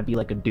seem to kind of be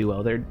like a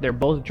duo. They're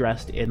both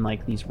dressed in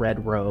like these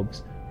red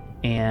robes,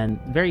 and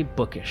very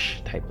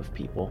bookish type of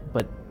people,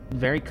 but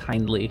very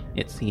kindly,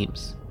 it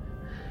seems.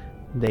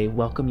 They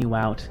welcome you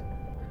out.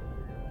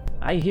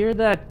 I hear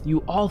that you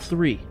all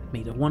three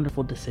made a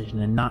wonderful decision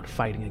in not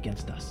fighting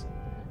against us.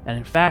 And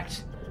in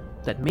fact,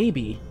 that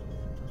maybe,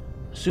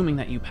 assuming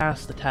that you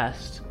pass the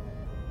test,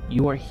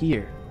 you are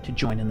here to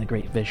join in the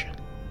Great Vision.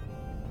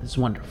 This is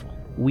wonderful.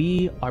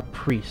 We are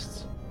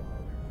priests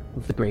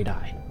of the Great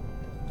Eye.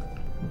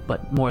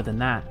 But more than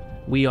that,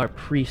 we are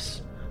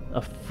priests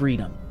of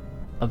freedom,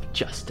 of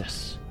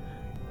justice.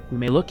 We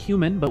may look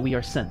human, but we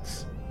are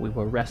synths. We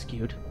were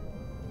rescued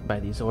by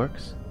these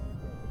orcs.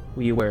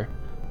 We were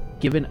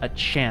given a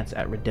chance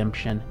at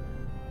redemption,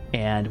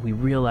 and we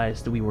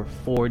realized that we were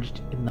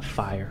forged in the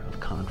fire of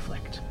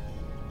conflict.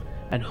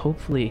 And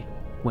hopefully,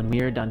 when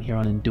we are done here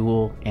on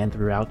Indul and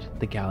throughout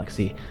the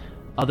galaxy,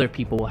 other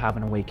people will have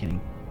an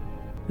awakening.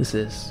 This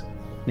is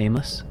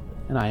Nameless,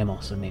 and I am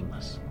also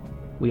Nameless.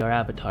 We are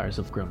avatars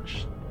of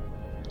Grummish.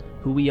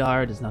 Who we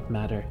are does not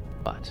matter,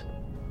 but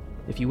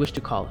if you wish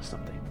to call us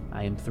something,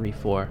 I am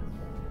 3-4,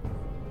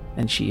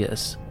 and she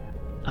is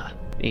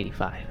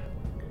 85.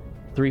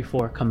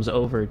 3-4 comes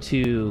over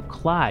to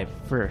Clive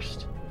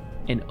first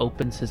and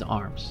opens his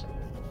arms.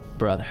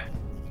 Brother,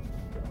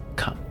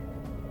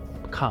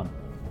 come.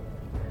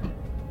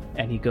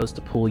 And he goes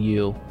to pull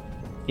you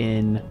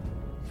in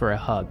for a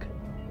hug.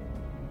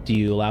 Do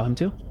you allow him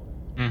to?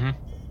 Mm-hmm.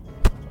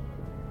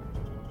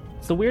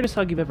 It's the weirdest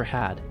hug you've ever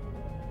had.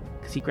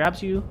 Because he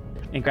grabs you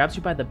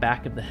by the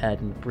back of the head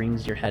and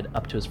brings your head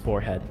up to his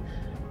forehead.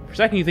 For a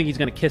second you think he's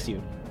going to kiss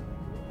you.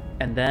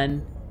 And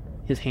then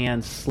his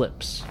hand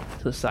slips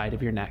to the side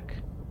of your neck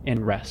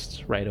and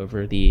rests right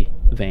over the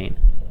vein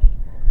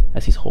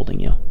as he's holding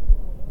you.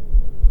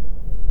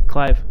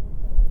 Clive,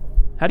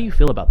 how do you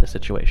feel about this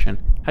situation?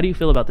 How do you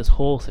feel about this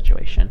whole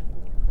situation?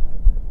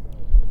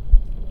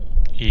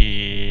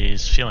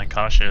 He's feeling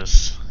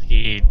cautious.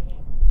 He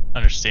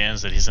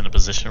understands that he's in a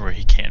position where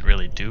he can't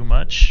really do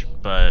much,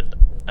 but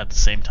at the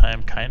same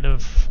time kind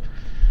of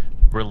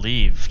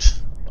relieved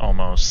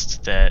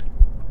almost that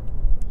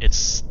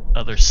it's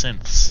other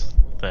synths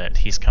that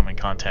he's come in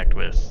contact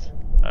with,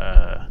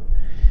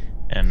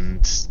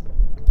 and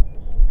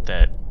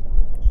that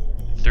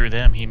through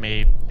them he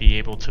may be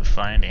able to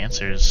find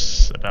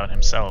answers about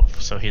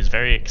himself. So he's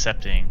very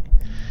accepting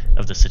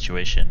of the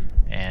situation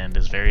and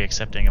is very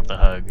accepting of the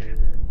hug.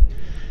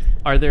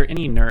 Are there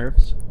any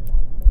nerves?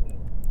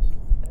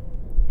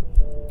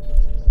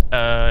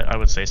 I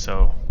would say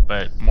so,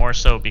 but more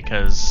so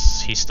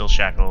because he's still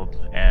shackled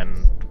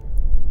and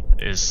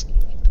is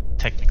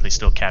technically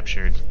still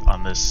captured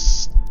on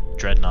this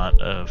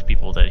dreadnought of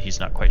people that he's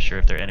not quite sure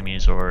if they're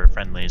enemies or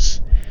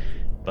friendlies.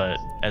 But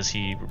as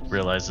he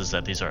realizes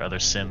that these are other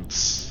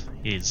synths,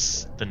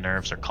 the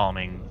nerves are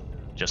calming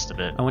just a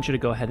bit. I want you to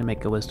go ahead and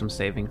make a wisdom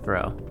saving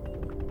throw.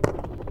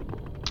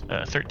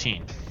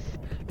 13.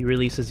 He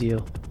releases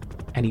you,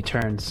 and he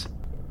turns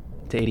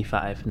to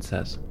 85 and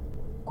says,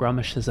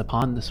 Grummish is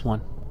upon this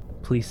one.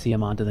 Please see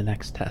him on to the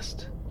next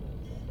test.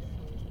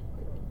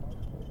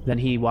 Then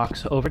he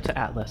walks over to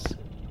Atlas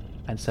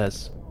and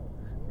says,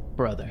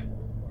 "Brother."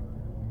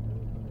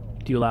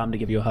 Do you allow him to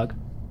give you a hug?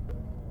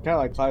 Kind of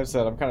like Clive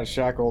said, I'm kind of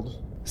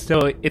shackled.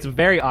 So it's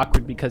very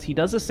awkward because he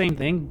does the same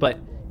thing, but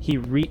he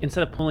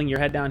instead of pulling your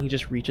head down, he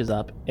just reaches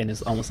up and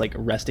is almost like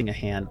resting a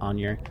hand on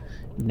your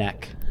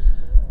neck.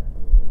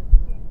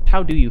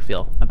 How do you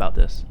feel about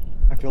this?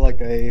 I feel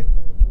like I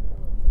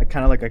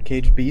kind of like a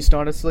caged beast,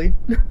 honestly.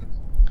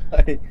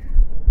 I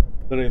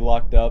literally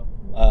locked up.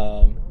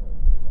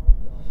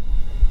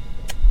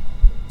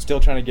 Still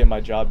trying to get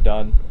my job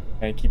done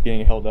and keep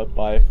getting held up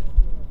by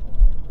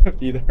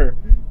either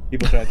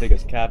people trying to take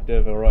us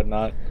captive or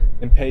whatnot.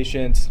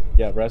 Impatient,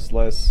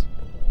 restless.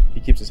 He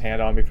keeps his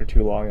hand on me for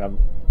too long. I'm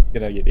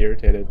gonna get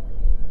irritated.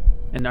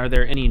 And are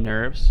there any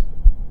nerves?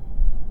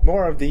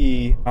 More of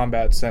the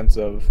combat sense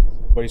of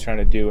what he's trying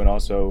to do, and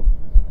also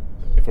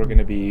if we're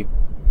gonna be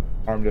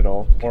harmed at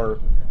all or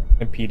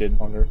impeded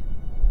longer.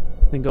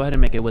 Then go ahead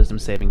and make a wisdom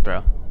saving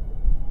throw.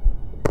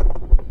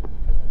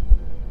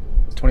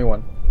 It's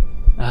 21.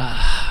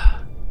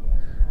 Ah,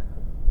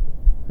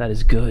 that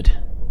is good.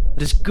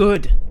 That is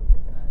good.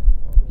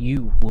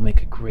 You will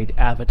make a great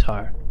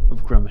avatar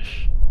of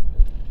Grumish.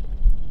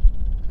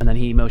 And then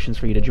he motions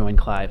for you to join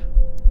Clive.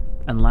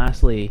 And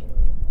lastly,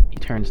 he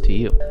turns to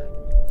you.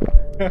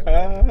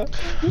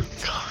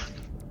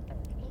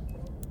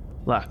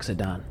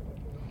 Loxodon.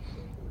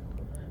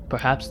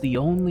 Perhaps the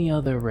only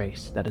other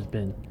race that has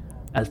been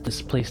as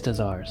displaced as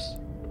ours.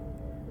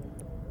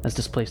 As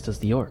displaced as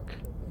the Orc.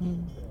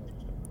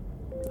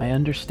 I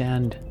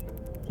understand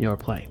your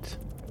plight.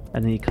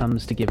 And then he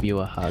comes to give you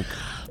a hug.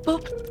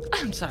 But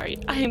I'm sorry,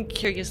 I am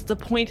curious. The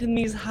point in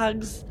these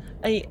hugs,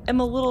 I am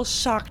a little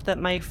shocked that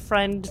my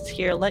friends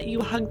here let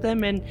you hug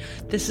them, and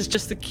this is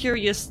just the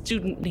curious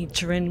student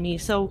nature in me.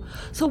 So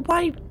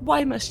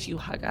why must you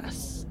hug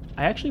us?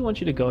 I actually want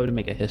you to go to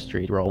make a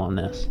history roll on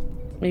this.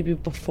 Maybe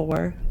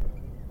before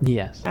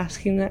Yes.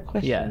 asking that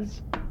question?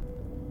 Yes.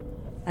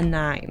 A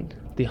 9.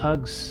 The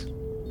hugs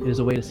is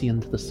a way to see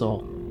into the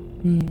soul.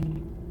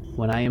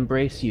 When I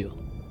embrace you,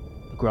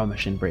 the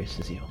Grumish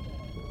embraces you.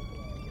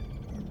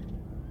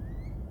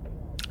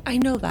 I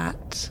know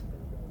that.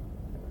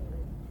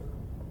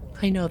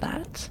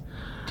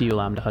 Do you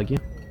allow him to hug you?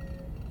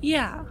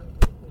 Yeah.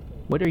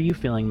 What are you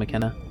feeling,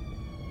 McKenna?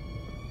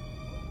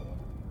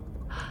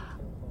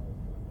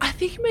 I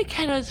think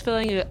McKenna is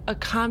feeling a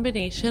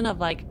combination of,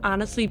 like,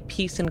 honestly,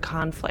 peace and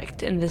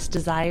conflict, and this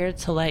desire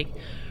to, like,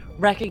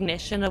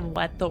 recognition of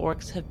what the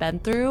orcs have been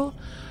through,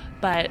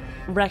 but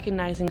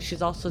recognizing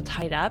she's also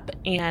tied up,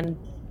 and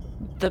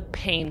the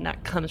pain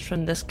that comes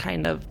from this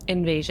kind of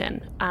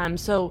invasion.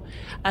 So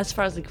as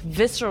far as, like,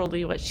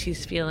 viscerally what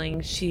she's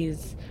feeling,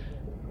 she's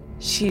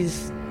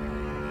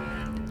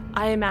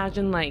I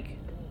imagine, like,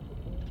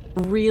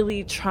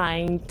 really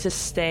trying to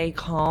stay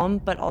calm,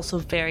 but also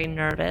very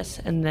nervous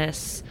in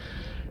this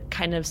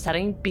kind of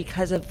setting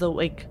because of the,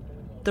 like,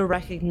 the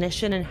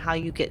recognition and how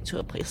you get to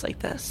a place like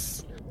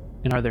this.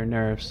 And are there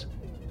nerves?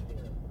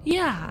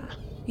 Yeah.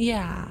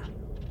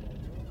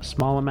 A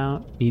small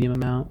amount, medium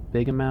amount,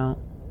 big amount?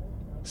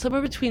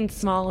 Somewhere between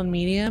small and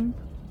medium.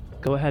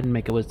 Go ahead and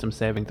make a wisdom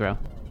saving throw.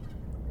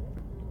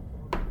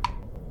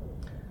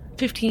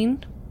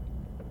 15.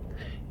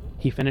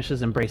 He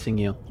finishes embracing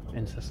you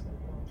and says,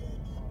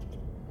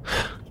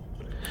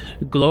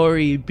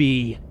 "Glory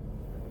be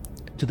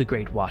to the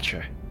Great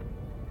Watcher.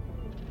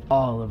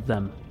 All of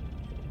them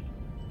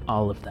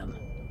are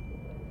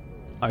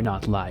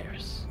not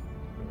liars."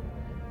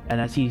 And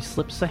as he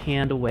slips a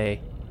hand away,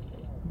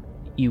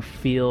 you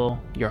feel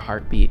your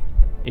heartbeat,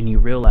 and you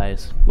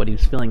realize what he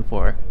was feeling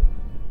for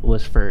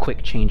was for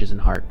quick changes in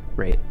heart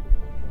rate.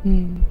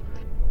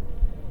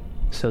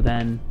 So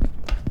then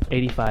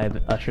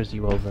 85 ushers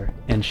you over,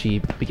 and she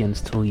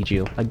begins to lead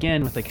you,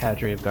 again with a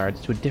cadre of guards,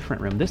 to a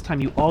different room. This time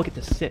you all get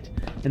to sit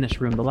in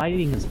this room. The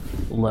lighting is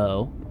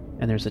low,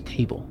 and there's a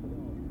table.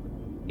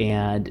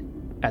 And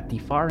at the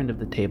far end of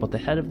the table, at the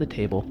head of the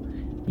table,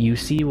 you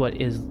see what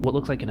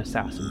looks like an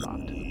assassin bot.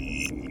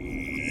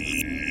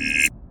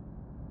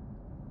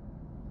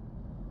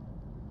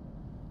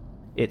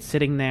 It's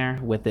sitting there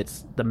with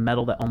the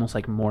metal that almost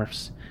like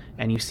morphs,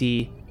 and you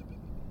see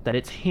that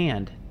its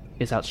hand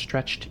is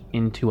outstretched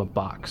into a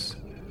box,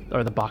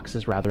 or the box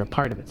is rather a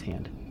part of its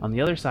hand. On the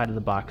other side of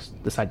the box,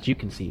 the side you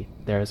can see,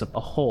 there is a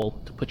hole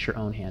to put your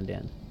own hand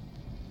in.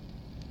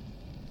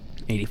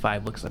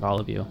 85 looks at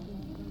all of you.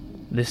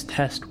 This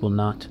test will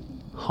not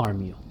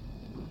harm you.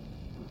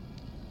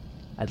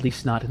 At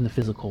least not in the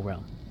physical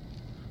realm.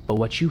 But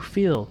what you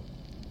feel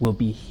will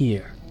be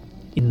here,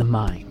 in the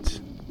mind.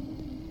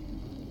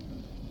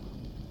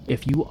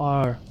 If you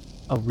are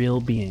a real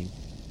being,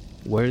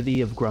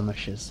 worthy of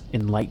Grumish's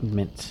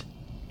enlightenment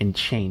and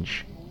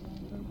change,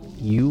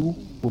 you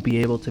will be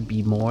able to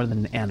be more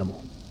than an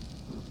animal.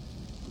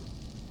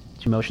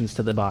 She motions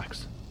to the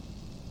box.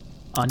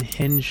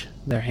 Unhinge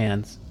their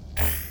hands.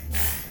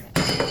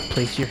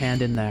 Place your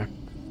hand in there,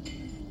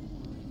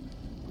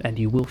 and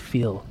you will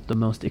feel the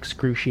most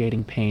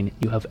excruciating pain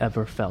you have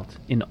ever felt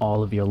in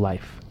all of your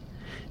life.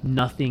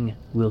 Nothing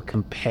will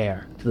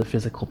compare to the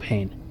physical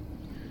pain.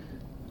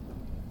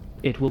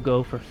 It will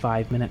go for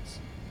 5 minutes.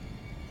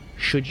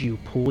 Should you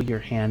pull your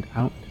hand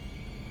out?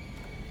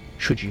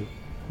 Should you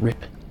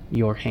rip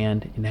your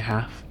hand in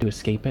half to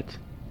escape it?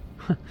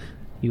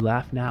 You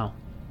laugh now,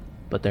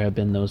 but there have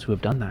been those who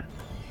have done that.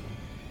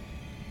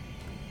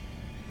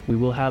 We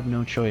will have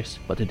no choice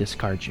but to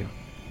discard you.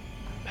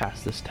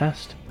 Pass this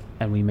test,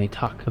 and we may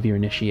talk of your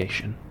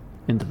initiation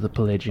into the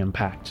Pelagian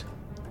Pact.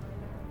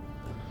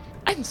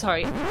 I'm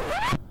sorry.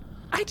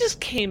 I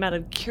just came out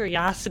of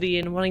curiosity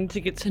and wanting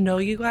to get to know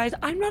you guys.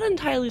 I'm not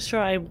entirely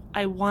sure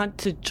I want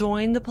to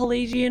join the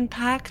Pelagian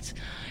Pact.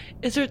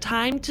 Is there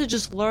time to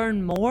just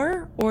learn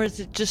more, or is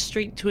it just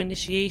straight to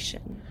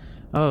initiation?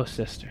 Oh,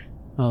 sister.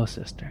 Oh,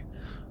 sister.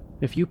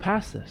 If you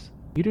pass this,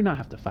 you do not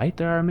have to fight.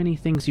 There are many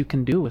things you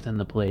can do within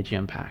the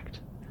Pelagian Pact.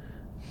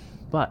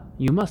 But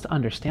you must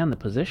understand the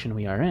position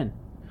we are in.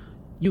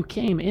 You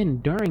came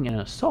in during an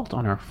assault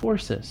on our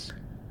forces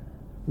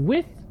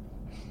with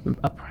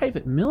a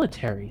private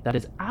military that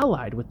is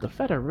allied with the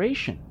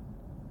Federation.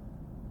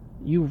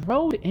 You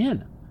rode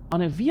in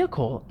on a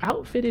vehicle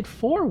outfitted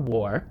for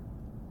war.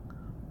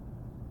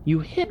 You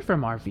hid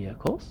from our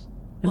vehicles.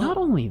 And not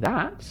only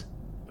that,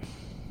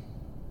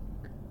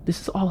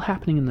 this is all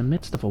happening in the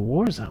midst of a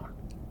war zone.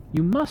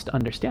 You must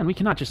understand, we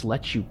cannot just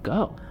let you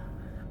go.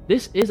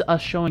 This is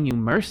us showing you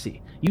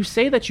mercy. You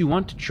say that you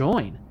want to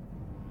join.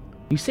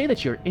 You say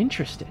that you're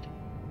interested.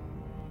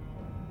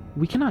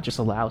 We cannot just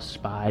allow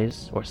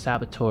spies or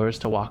saboteurs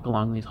to walk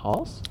along these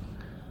halls.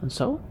 And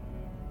so,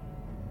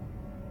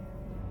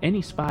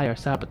 any spy or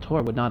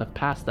saboteur would not have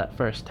passed that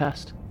first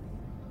test.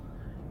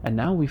 And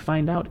now we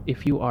find out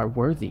if you are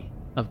worthy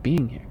of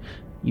being here.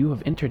 You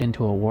have entered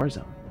into a war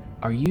zone.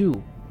 Are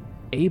you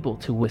able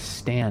to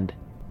withstand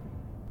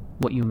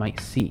what you might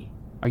see?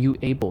 Are you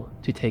able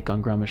to take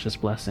on Grumish's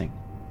blessing?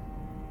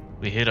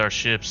 We hid our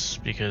ships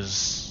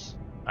because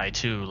I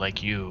too,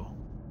 like you,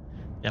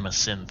 am a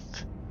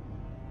synth.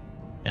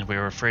 And we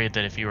were afraid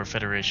that if you were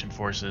Federation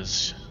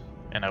forces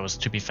and I was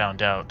to be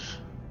found out,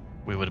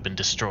 we would have been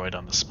destroyed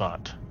on the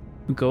spot.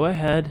 Go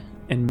ahead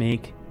and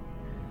make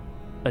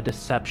a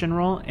deception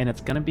roll, and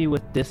it's going to be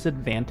with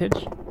disadvantage.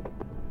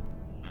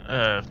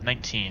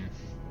 19.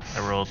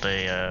 I rolled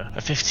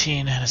a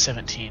 15 and a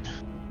 17.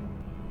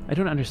 I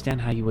don't understand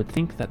how you would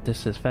think that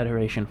this is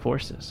Federation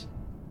forces.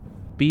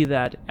 Be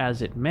that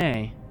as it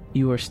may,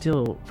 you are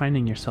still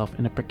finding yourself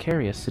in a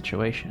precarious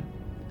situation.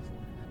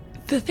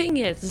 The thing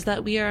is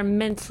that we are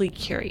immensely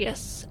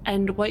curious,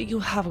 and what you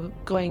have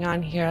going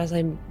on here, as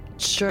I'm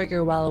sure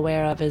you're well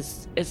aware of,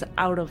 is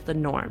out of the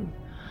norm.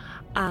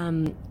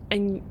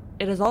 And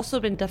it has also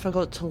been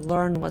difficult to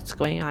learn what's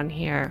going on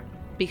here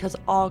because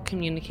all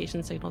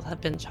communication signals have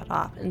been shut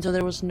off, and so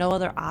there was no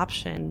other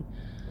option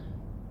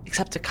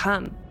except to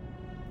come.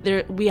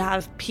 We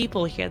have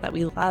people here that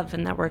we love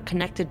and that we're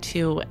connected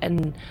to,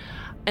 and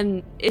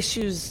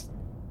issues.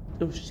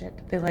 Oh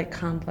shit! They like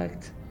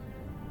conflict.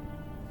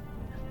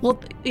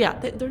 Well, yeah,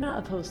 they're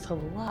not opposed to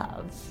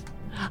love,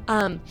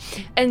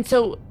 and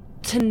so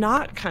to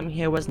not come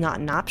here was not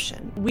an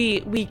option.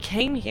 We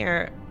came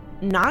here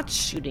not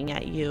shooting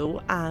at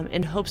you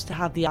in hopes to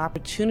have the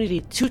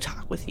opportunity to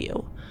talk with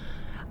you.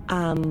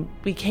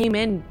 We came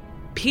in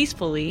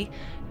peacefully,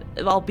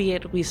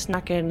 albeit we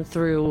snuck in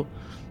through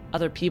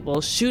other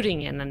people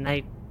shooting in,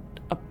 and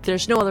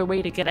there's no other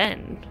way to get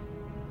in.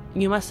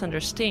 You must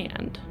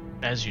understand.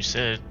 As you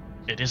said,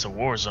 it is a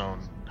war zone.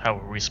 How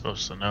are we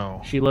supposed to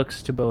know? She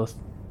looks to both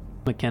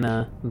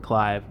McKenna and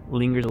Clive,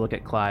 lingers a look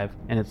at Clive,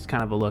 and it's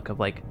kind of a look of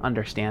like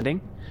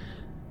understanding.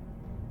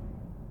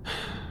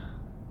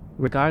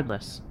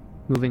 Regardless,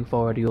 moving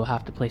forward, you will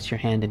have to place your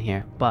hand in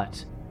here,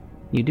 but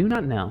you do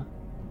not know.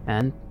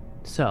 And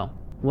so,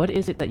 what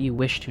is it that you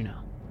wish to know?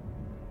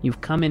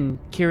 You've come in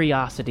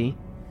curiosity.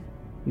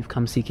 You've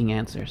come seeking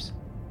answers.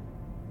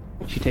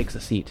 She takes a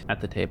seat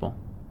at the table.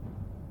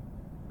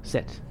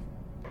 Sit.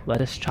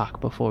 Let us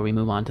talk before we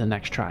move on to the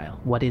next trial.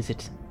 What is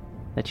it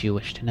that you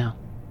wish to know?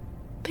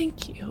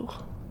 Thank you.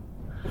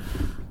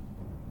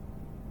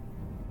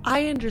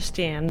 I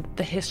understand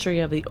the history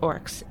of the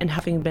orcs and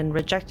having been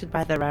rejected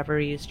by the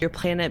Reveries, your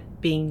planet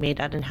being made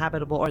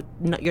uninhabitable, or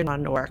you're not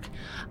an orc.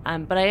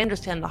 But I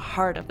understand the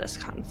heart of this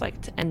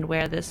conflict and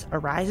where this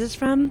arises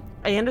from.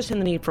 I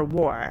understand the need for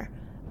war.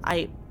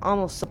 I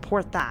almost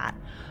support that.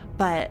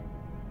 But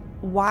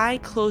why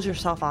close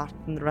yourself off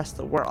from the rest of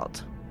the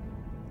world?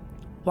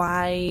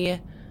 Why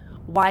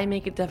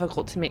make it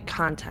difficult to make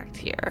contact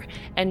here?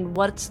 And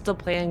what's the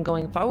plan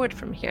going forward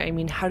from here? I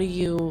mean, how do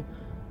you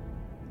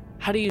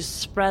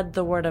spread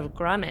the word of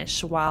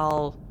Grumish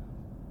while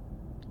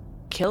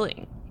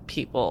killing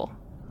people?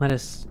 Let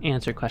us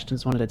answer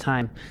questions one at a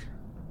time.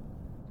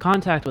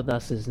 Contact with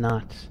us is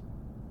not,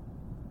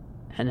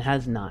 and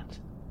has not,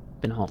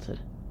 been halted.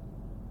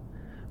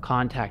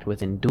 Contact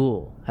with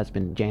Indul has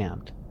been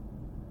jammed.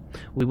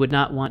 We would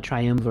not want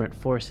triumvirate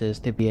forces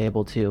to be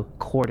able to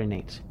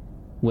coordinate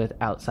with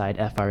outside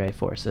FRA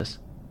forces.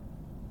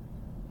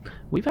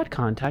 We've had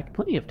contact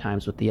plenty of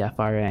times with the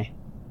FRA,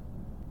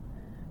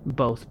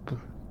 both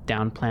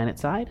down planet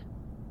side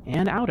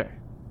and outer.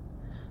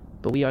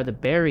 But we are the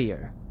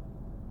barrier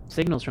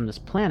Signals from this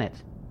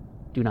planet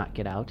do not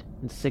get out,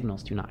 and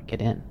signals do not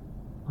get in,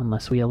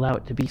 unless we allow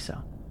it to be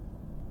so.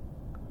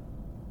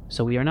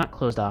 So we are not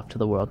closed off to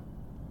the world.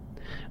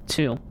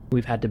 2,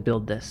 we've had to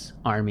build this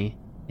army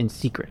in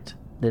secret.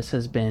 This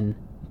has been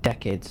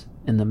decades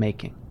in the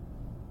making.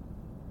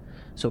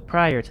 So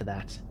prior to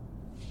that,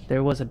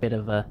 there was a bit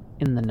of a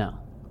in the know.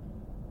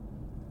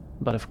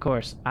 But of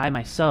course, I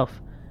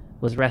myself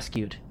was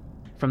rescued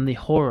from the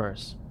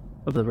horrors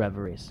of the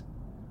reveries.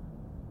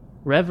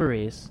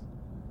 Reveries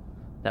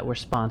that were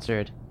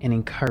sponsored and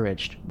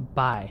encouraged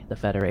by the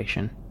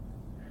Federation.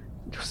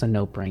 It was a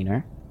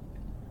no-brainer.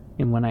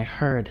 And when I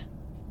heard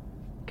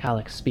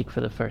Calyx speak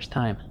for the first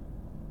time,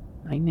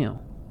 I knew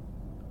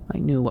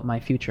what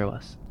my future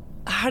was.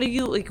 How do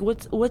you, like,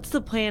 what's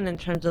the plan in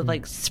terms of,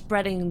 like,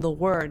 spreading the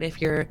word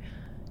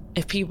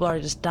if people are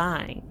just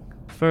dying?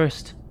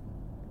 First,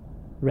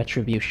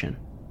 retribution.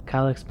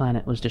 Calyx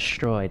planet was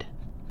destroyed.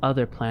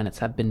 Other planets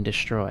have been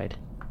destroyed.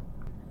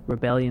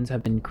 Rebellions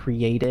have been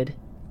created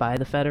by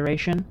the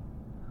Federation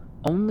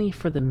only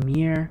for the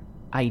mere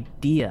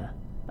idea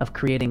of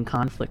creating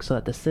conflict so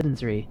that the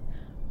citizenry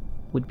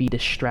would be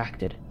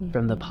distracted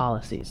from the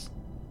policies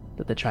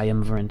that the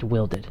Triumvirate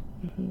wielded.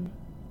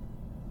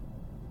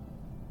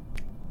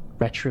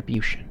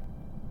 Retribution.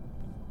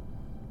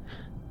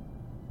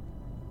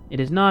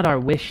 It is not our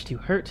wish to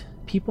hurt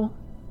people,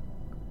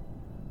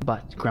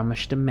 but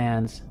Grummash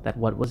demands that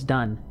what was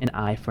done, an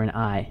eye for an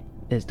eye,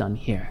 is done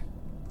here.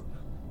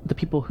 The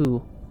people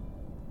who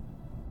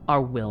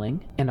are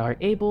willing and are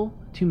able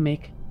to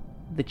make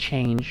the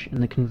change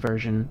and the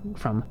conversion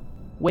from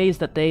ways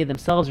that they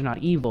themselves are not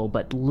evil,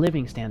 but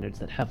living standards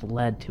that have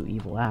led to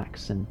evil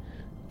acts and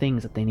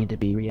things that they need to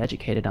be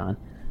re-educated on.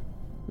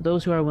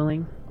 Those who are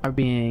willing are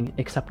being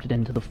accepted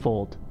into the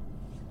fold.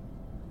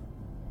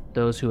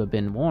 Those who have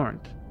been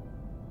warned,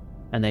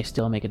 and they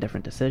still make a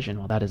different decision,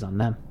 well, that is on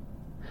them.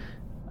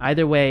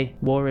 Either way,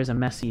 war is a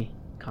messy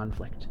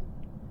conflict.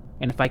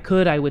 And if I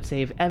could, I would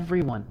save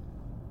everyone.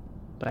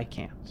 But I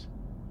can't.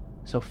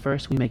 So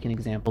first we make an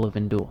example of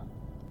Indul.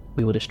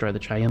 We will destroy the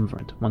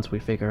Triumvirate once we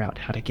figure out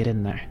how to get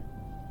in there.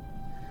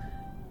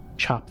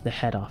 Chop the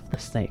head off the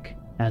snake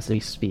as we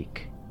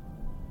speak.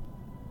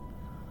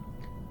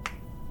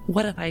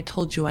 What if I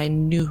told you I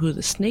knew who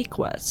the snake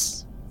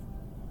was?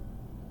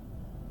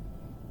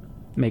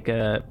 Make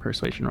a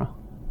persuasion roll.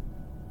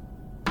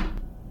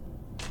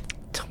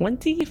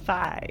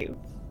 25.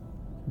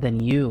 Then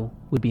you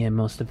would be a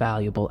most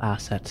valuable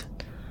asset.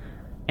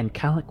 And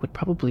Calyx would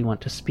probably want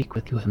to speak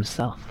with you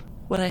himself.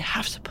 Would I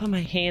have to put my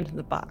hand in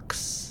the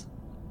box?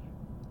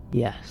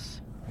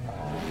 Yes.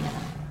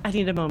 I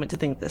need a moment to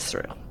think this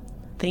through.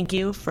 Thank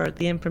you for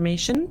the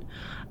information.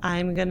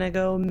 I'm gonna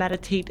go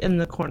meditate in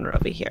the corner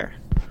over here.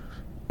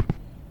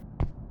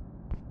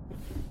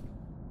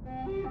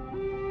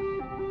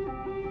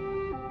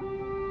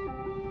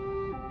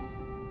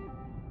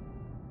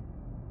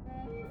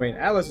 I mean,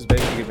 Atlas has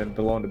basically been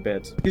blown to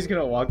bits. He's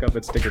gonna walk up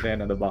and stick his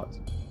hand in the box.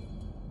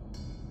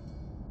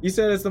 You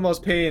said it's the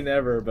most pain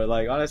ever, but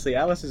like honestly,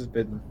 Atlas has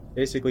been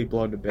basically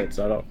blown to bits.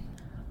 I don't.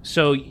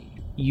 So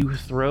you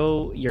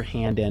throw your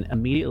hand in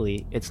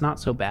immediately. It's not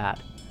so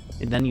bad,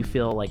 and then you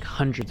feel like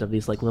hundreds of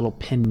these like little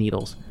pin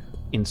needles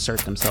insert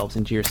themselves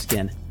into your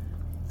skin,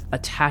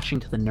 attaching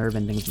to the nerve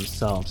endings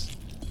themselves.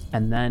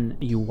 And then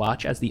you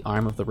watch as the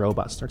arm of the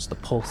robot starts to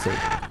pulsate,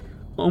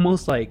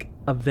 almost like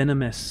a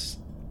venomous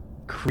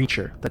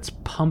creature that's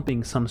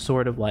pumping some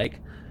sort of like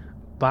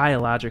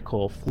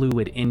biological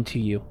fluid into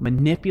you,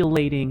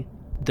 manipulating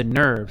the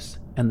nerves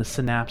and the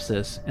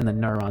synapses and the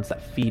neurons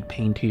that feed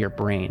pain to your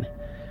brain.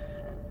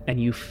 And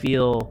you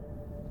feel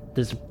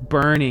this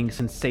burning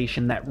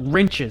sensation that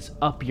wrenches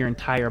up your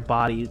entire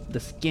body, the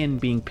skin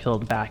being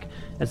peeled back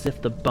as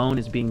if the bone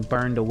is being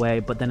burned away,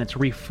 but then it's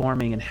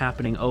reforming and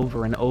happening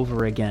over and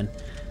over again.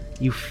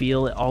 You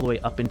feel it all the way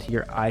up into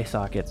your eye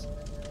sockets.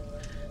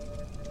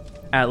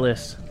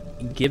 Atlas,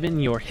 given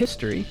your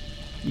history,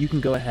 you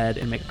can go ahead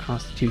and make a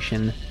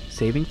Constitution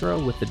saving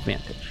throw with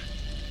advantage.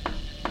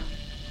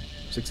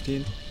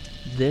 16.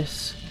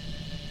 This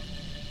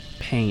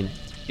pain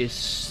is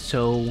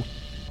so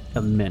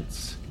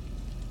immense.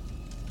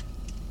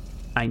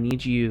 I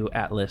need you,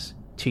 Atlas,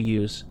 to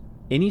use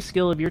any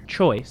skill of your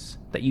choice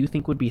that you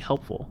think would be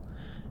helpful,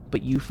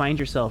 but you find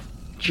yourself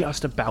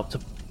just about to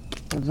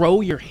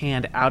throw your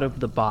hand out of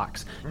the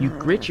box. You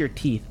grit your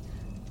teeth.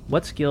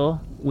 What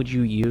skill would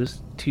you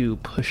use to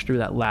push through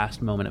that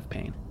last moment of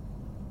pain?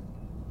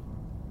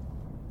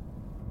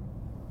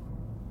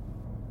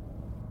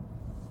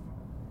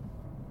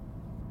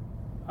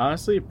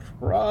 Honestly,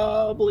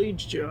 probably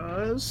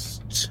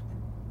just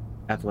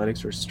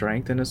athletics or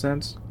strength in a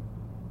sense.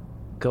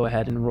 Go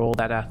ahead and roll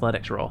that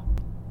athletics roll.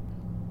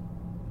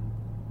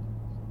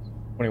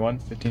 21,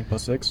 15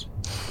 plus 6.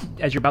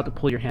 As you're about to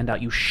pull your hand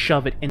out, you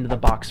shove it into the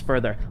box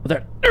further. With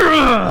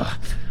a,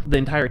 the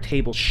entire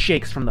table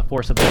shakes from the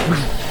force of it.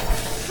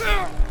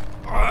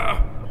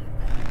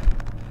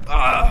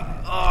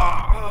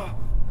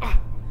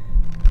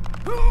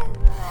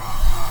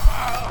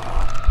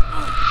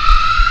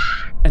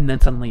 And then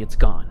suddenly it's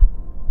gone.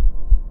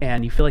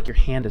 and you feel like your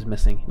hand is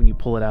missing. When you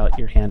pull it out,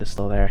 your hand is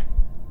still there.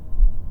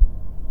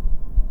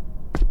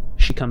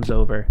 She comes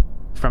over.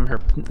 From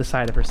the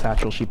side of her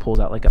satchel, she pulls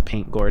out like a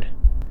paint gourd,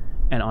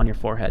 and on your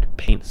forehead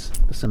paints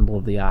the symbol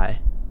of the eye.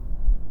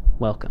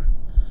 Welcome.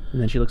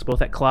 And then she looks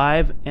both at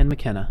Clive and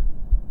McKenna.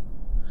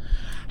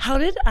 How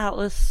did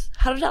Atlas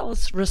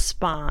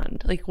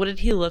respond? Like, what did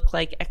he look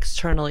like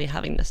externally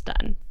having this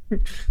done?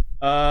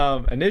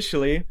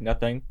 Initially,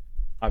 nothing.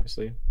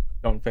 Obviously,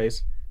 don't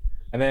face.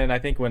 And then I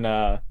think when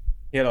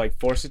he had to like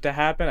force it to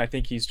happen, I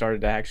think he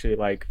started to actually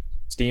like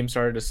steam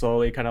started to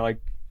slowly kind of like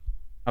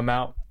come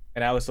out,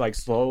 and Atlas like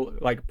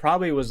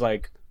probably was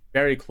like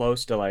very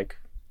close to like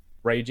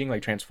raging,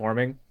 like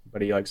transforming,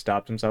 but he like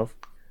stopped himself.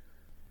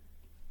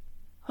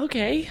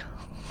 Okay.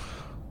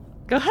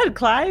 Go ahead,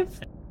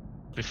 Clive.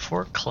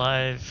 Before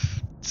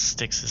Clive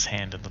sticks his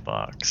hand in the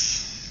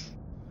box,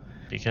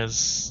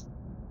 because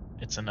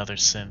it's another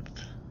synth,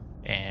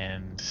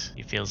 and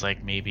he feels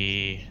like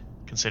maybe,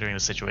 considering the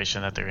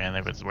situation that they're in,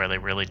 where they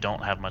really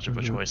don't have much of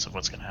a choice of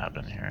what's going to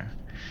happen here,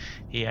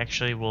 he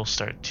actually will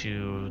start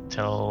to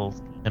tell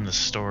him the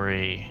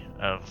story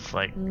of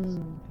like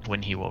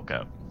when he woke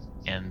up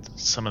and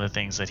some of the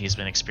things that he's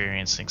been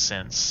experiencing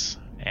since,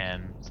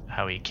 and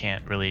how he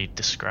can't really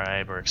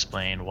describe or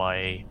explain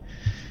why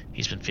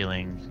he's been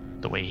feeling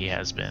the way he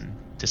has been,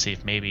 to see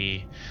if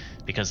maybe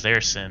because they're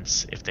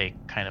synths, if they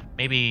kind of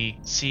maybe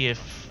see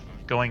if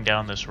going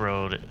down this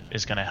road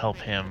is going to help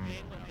him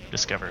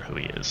discover who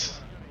he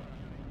is.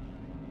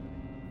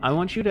 I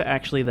want you to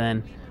actually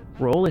then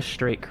roll a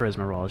straight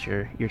charisma roll as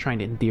you're trying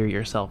to endear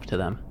yourself to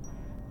them.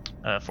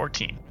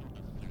 14.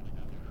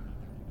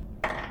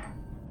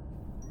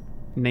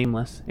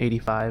 Nameless,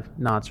 85,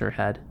 nods her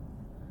head.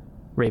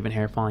 Raven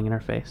hair falling in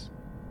her face.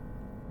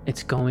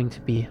 It's going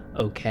to be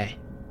okay,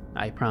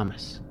 I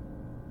promise.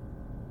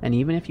 And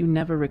even if you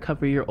never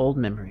recover your old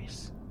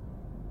memories,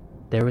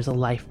 there is a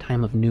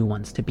lifetime of new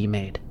ones to be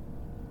made.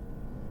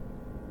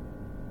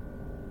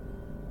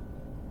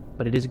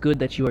 But it is good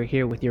that you are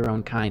here with your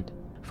own kind.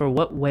 For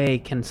what way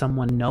can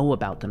someone know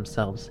about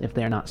themselves if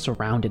they are not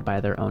surrounded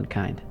by their own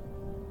kind?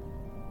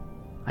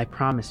 I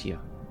promise you,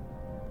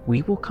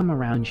 we will come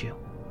around you,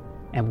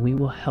 and we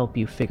will help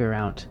you figure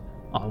out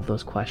all of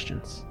those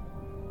questions.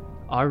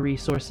 Our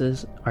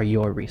resources are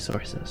your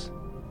resources.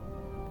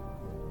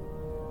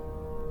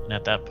 And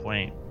at that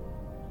point,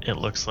 it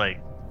looks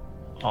like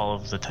all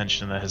of the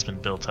tension that has been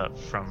built up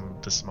from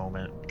this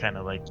moment kind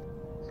of like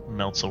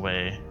melts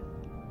away,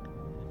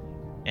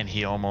 and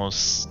he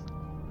almost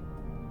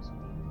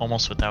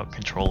without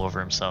control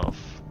over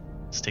himself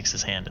sticks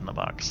his hand in the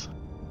box.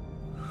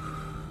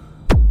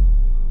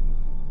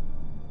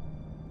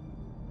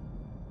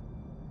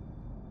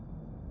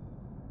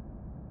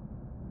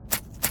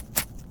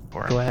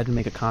 Go ahead and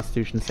make a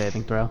Constitution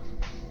saving throw.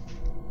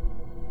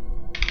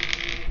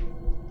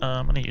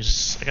 I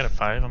got a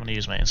 5. I'm gonna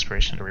use my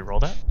inspiration to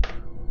reroll that.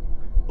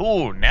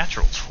 Ooh,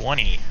 natural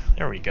 20.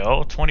 There we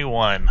go.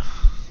 21.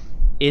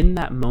 In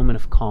that moment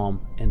of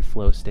calm and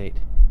flow state,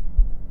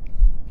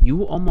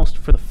 you almost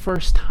for the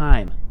first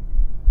time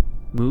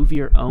move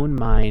your own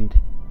mind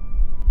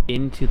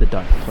into the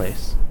dark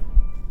place.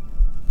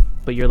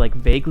 But you're like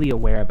vaguely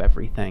aware of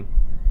everything,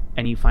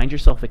 and you find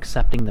yourself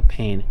accepting the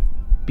pain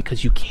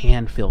because you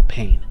can feel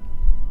pain.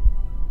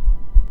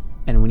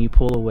 And when you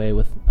pull away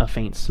with a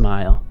faint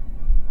smile,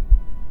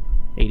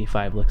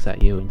 85 looks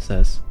at you and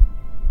says,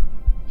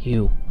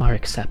 "You are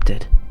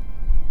accepted."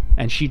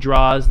 And she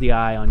draws the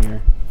eye on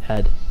your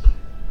head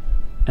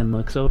and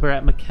looks over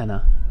at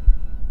McKenna.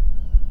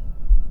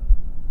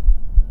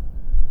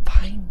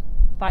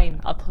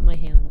 Fine, I'll put my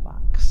hand in the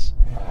box.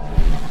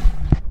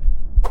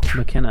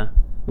 McKenna,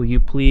 will you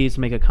please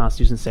make a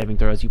Constitution saving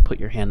throw as you put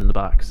your hand in the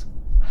box?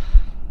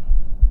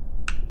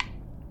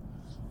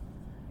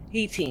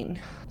 18.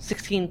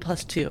 16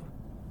 plus 2.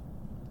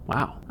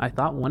 Wow, I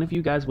thought one of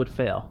you guys would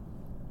fail.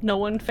 No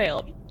one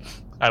failed.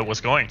 I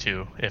was going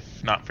to,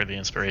 if not for the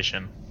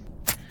inspiration.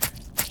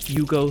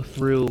 You go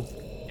through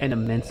an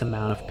immense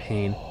amount of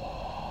pain,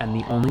 and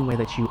the only way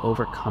that you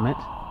overcome it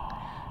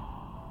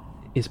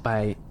is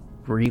by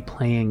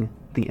replaying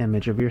the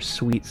image of your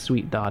sweet,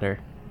 sweet daughter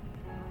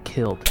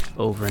killed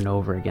over and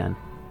over again.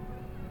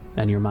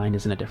 And your mind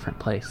is in a different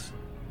place.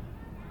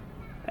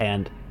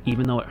 And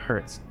even though it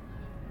hurts,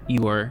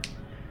 you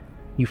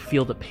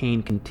feel the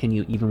pain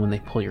continue even when they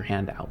pull your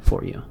hand out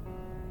for you.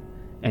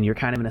 And you're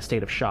kind of in a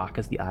state of shock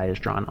as the eye is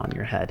drawn on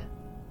your head.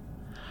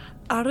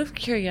 Out of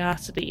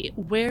curiosity,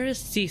 where is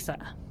Sisa?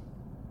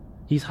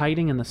 He's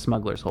hiding in the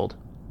smuggler's hold.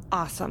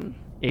 Awesome.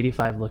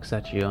 85 looks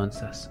at you and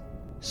says,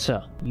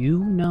 "So, you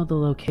know the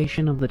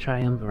location of the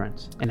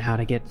Triumvirates and how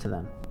to get to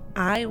them."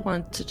 I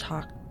want to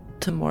talk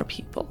to more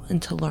people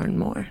and to learn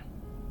more.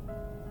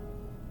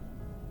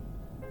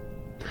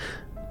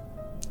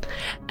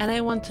 And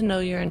I want to know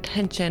your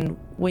intention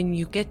when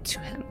you get to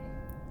him.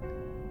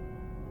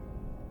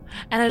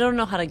 And I don't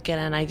know how to get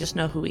in, I just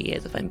know who he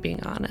is, if I'm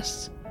being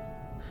honest.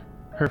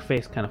 Her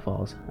face kind of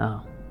falls.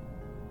 "Oh,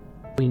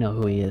 we know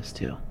who he is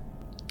too."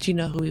 Do you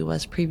know who he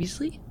was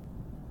previously?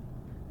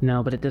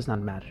 "No, but it does not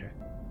matter.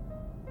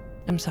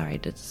 I'm sorry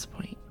to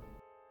disappoint.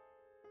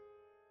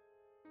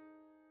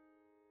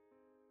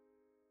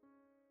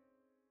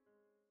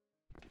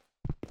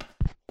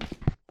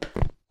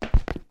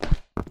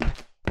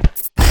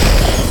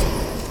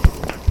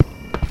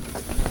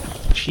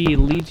 She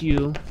leads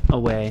you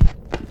away,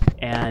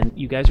 and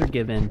you guys are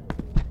given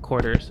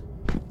quarters.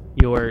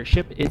 Your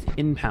ship is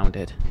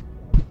impounded.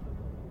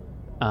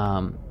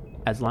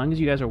 As long as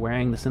you guys are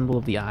wearing the symbol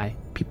of the eye,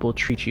 people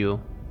treat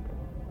you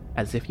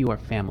as if you are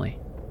family.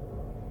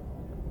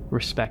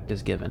 Respect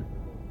is given.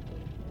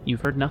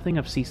 You've heard nothing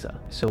of Sisa,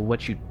 so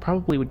what you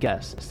probably would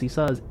guess,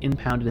 Sisa is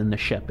impounded in the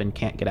ship and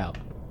can't get out.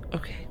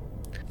 Okay.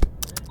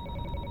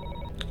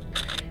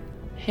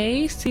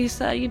 Hey,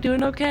 Sisa, you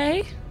doing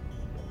okay?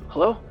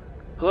 Hello?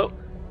 Hello?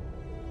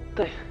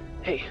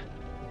 Hey.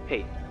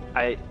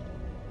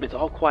 It's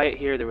all quiet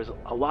here. There was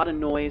a lot of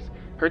noise.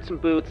 Heard some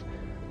boots,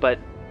 but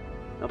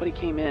nobody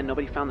came in.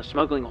 Nobody found the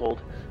smuggling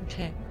hold.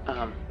 Okay.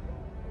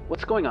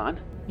 What's going on?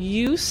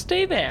 You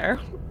stay there.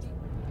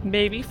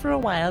 Maybe for a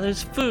while.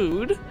 There's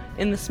food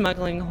in the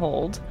smuggling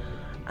hold.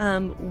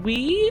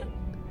 We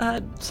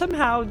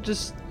somehow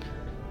just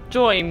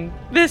join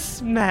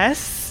this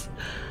mess.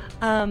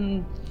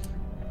 And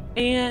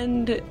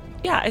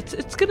yeah,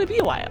 it's gonna be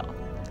a while.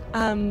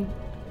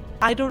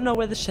 I don't know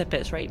where the ship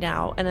is right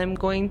now, and I'm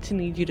going to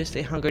need you to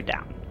stay hunkered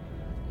down.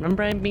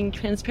 Remember, I'm being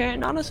transparent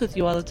and honest with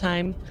you all the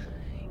time.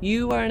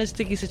 You are in a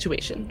sticky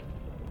situation.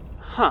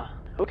 Huh.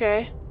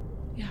 Okay.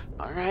 Yeah.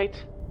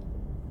 Alright.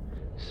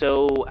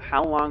 So,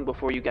 how long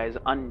before you guys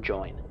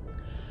unjoin?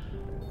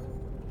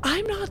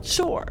 I'm not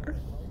sure.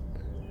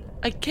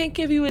 I can't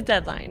give you a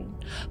deadline,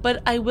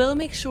 but I will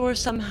make sure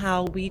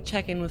somehow we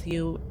check in with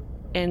you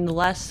in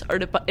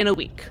in a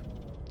week.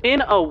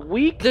 In a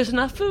week? There's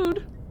enough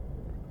food.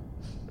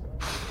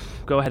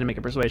 Go ahead and make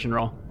a persuasion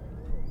roll.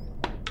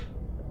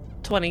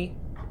 20.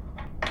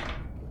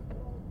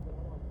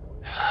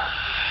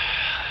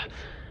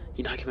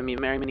 You're not giving me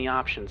very many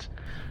options.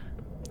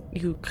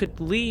 You could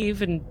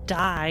leave and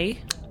die.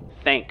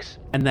 Thanks.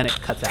 And then it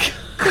cuts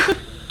out.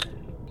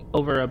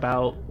 Over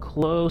about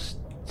close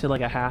to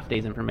like a half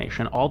day's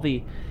information, all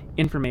the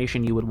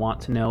information you would want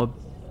to know,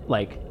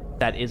 like,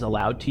 that is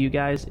allowed to you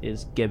guys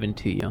is given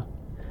to you.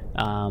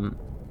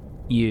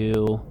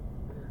 You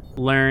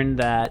learn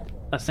that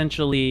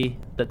essentially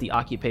that the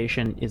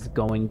occupation is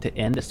going to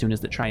end as soon as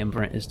the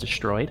Triumvirate is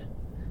destroyed,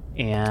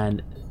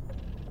 and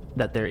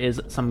that there is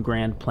some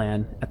grand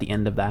plan at the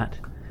end of that,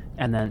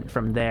 and then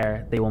from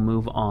there they will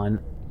move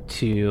on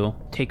to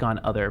take on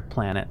other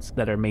planets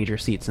that are major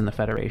seats in the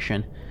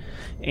Federation.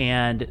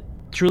 And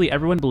truly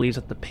everyone believes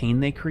that the pain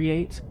they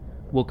create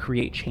will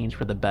create change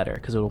for the better,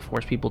 because it will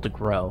force people to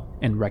grow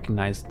and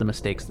recognize the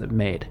mistakes they've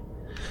made.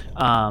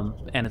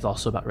 And it's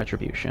also about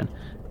retribution.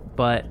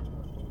 But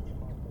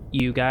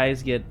you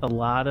guys get a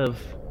lot of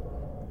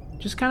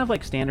just kind of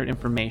like standard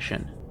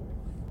information.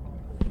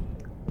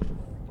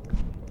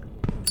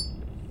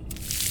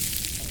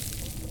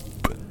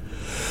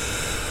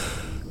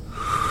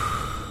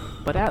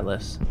 But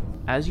Atlas,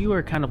 as you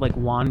are kind of like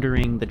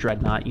wandering the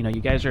Dreadnought, you know,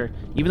 you guys are,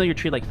 even though you're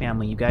treated like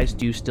family, you guys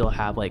do still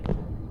have like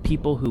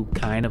people who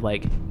kind of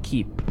like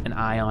keep an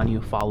eye on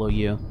you, follow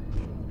you,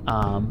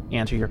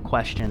 answer your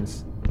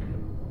questions.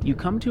 You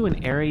come to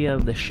an area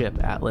of the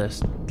ship,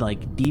 Atlas,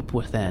 like deep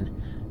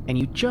within, and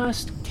you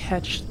just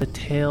catch the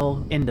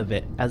tail end of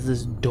it as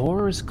this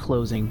door is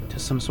closing to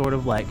some sort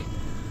of like,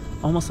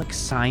 almost like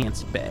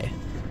science bay.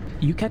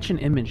 You catch an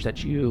image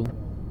that you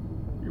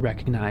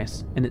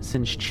recognize, and it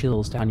sends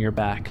chills down your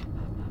back.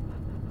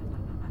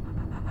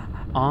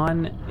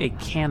 On a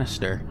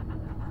canister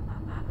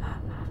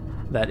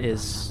that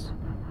is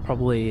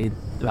probably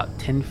about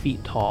 10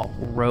 feet tall,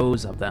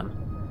 rows of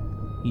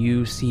them,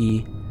 you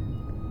see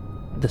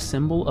the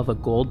symbol of a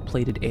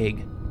gold-plated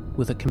egg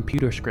with a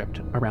computer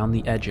script around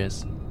the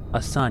edges,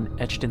 a sun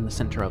etched in the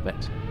center of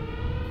it.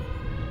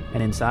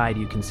 And inside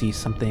you can see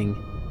something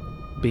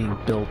being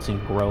built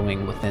and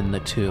growing within the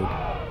tube.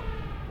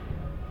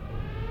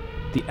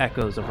 The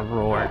echoes of a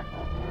roar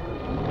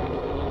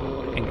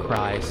and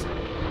cries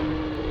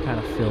kind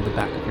of fill the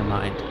back of your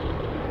mind.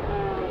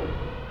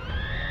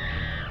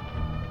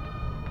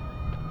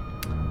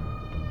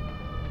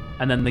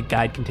 And then the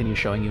guide continues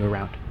showing you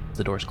around as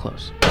the doors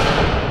close.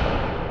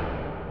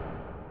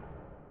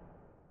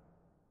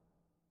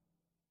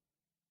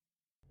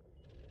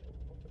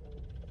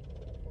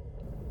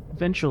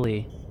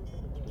 Eventually,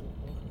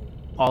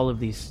 all of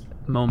these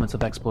moments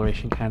of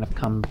exploration kind of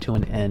come to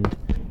an end.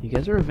 You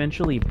guys are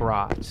eventually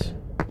brought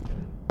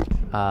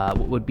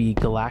what would be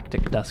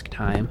galactic dusk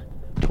time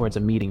towards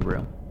a meeting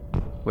room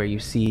where you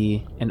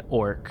see an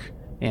orc,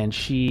 and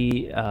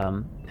she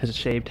has a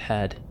shaved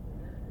head,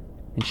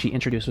 and she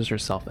introduces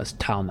herself as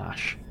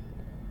Talnash.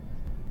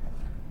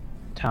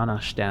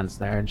 Talnash stands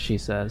there and she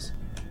says,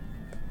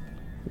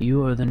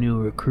 "You are the new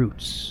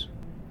recruits.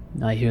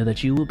 I hear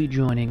that you will be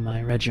joining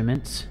my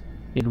regiment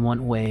in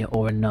one way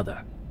or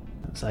another.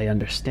 As I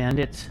understand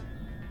it,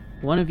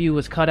 one of you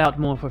was cut out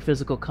more for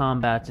physical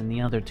combat, and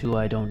the other two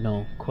I don't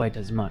know quite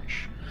as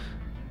much.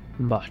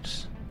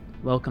 But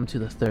welcome to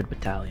the 3rd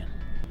Battalion.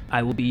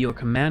 I will be your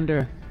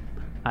commander.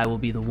 I will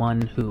be the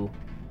one who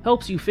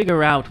helps you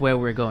figure out where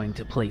we're going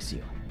to place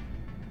you.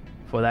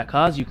 For that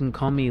cause, you can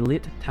call me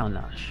Lit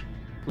Taunash.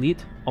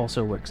 Lit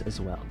also works as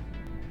well.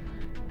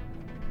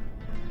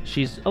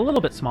 She's a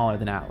little bit smaller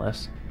than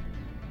Atlas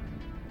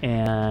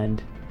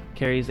and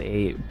carries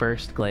a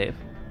burst glaive.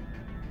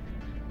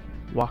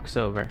 Walks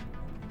over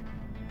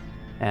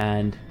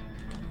and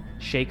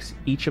shakes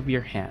each of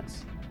your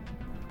hands.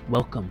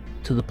 Welcome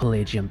to the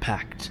Pelagian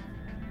Pact.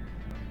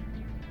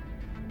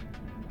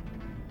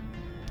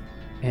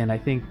 And I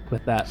think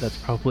with that, that's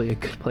probably a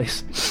good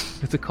place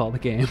to call the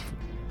game.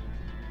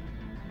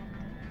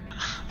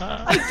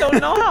 I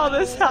don't know how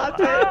this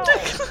happened.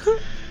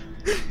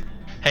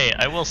 Hey,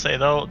 I will say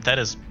though, that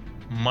is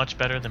much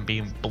better than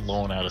being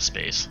blown out of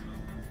space.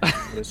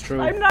 It's true.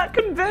 I'm not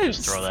convinced.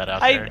 Just throw that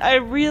out there. I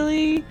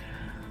really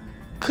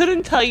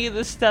couldn't tell you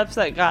the steps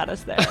that got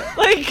us there.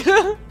 Like,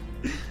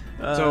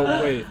 So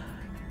wait,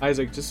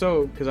 Isaac, just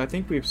so, because I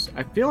think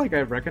I feel like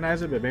I've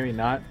recognized it, but maybe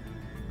not.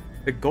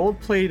 The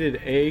gold-plated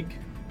egg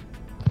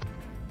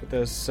with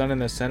the sun in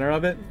the center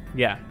of it.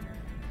 Yeah.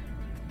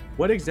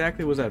 What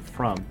exactly was that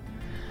from?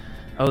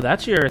 Oh,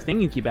 that's your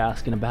thing you keep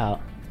asking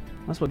about.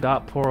 That's what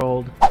got poor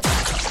old...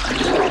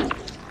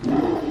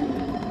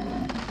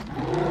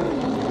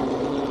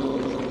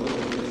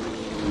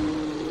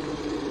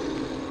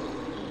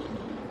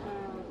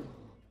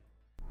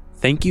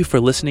 Thank you for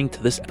listening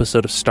to this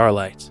episode of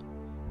Starlight.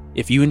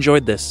 If you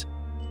enjoyed this,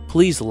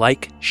 please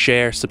like,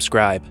 share,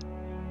 subscribe.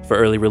 For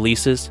early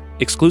releases,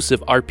 exclusive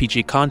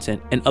RPG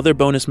content, and other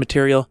bonus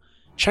material,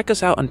 check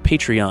us out on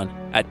Patreon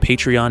at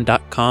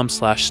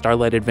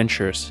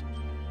patreon.com/starlightadventures.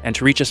 And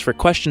to reach us for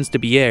questions to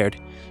be aired,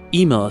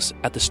 email us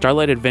at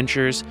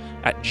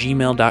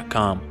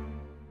thestarlightadventures@gmail.com.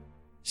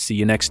 See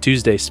you next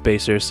Tuesday,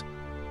 Spacers.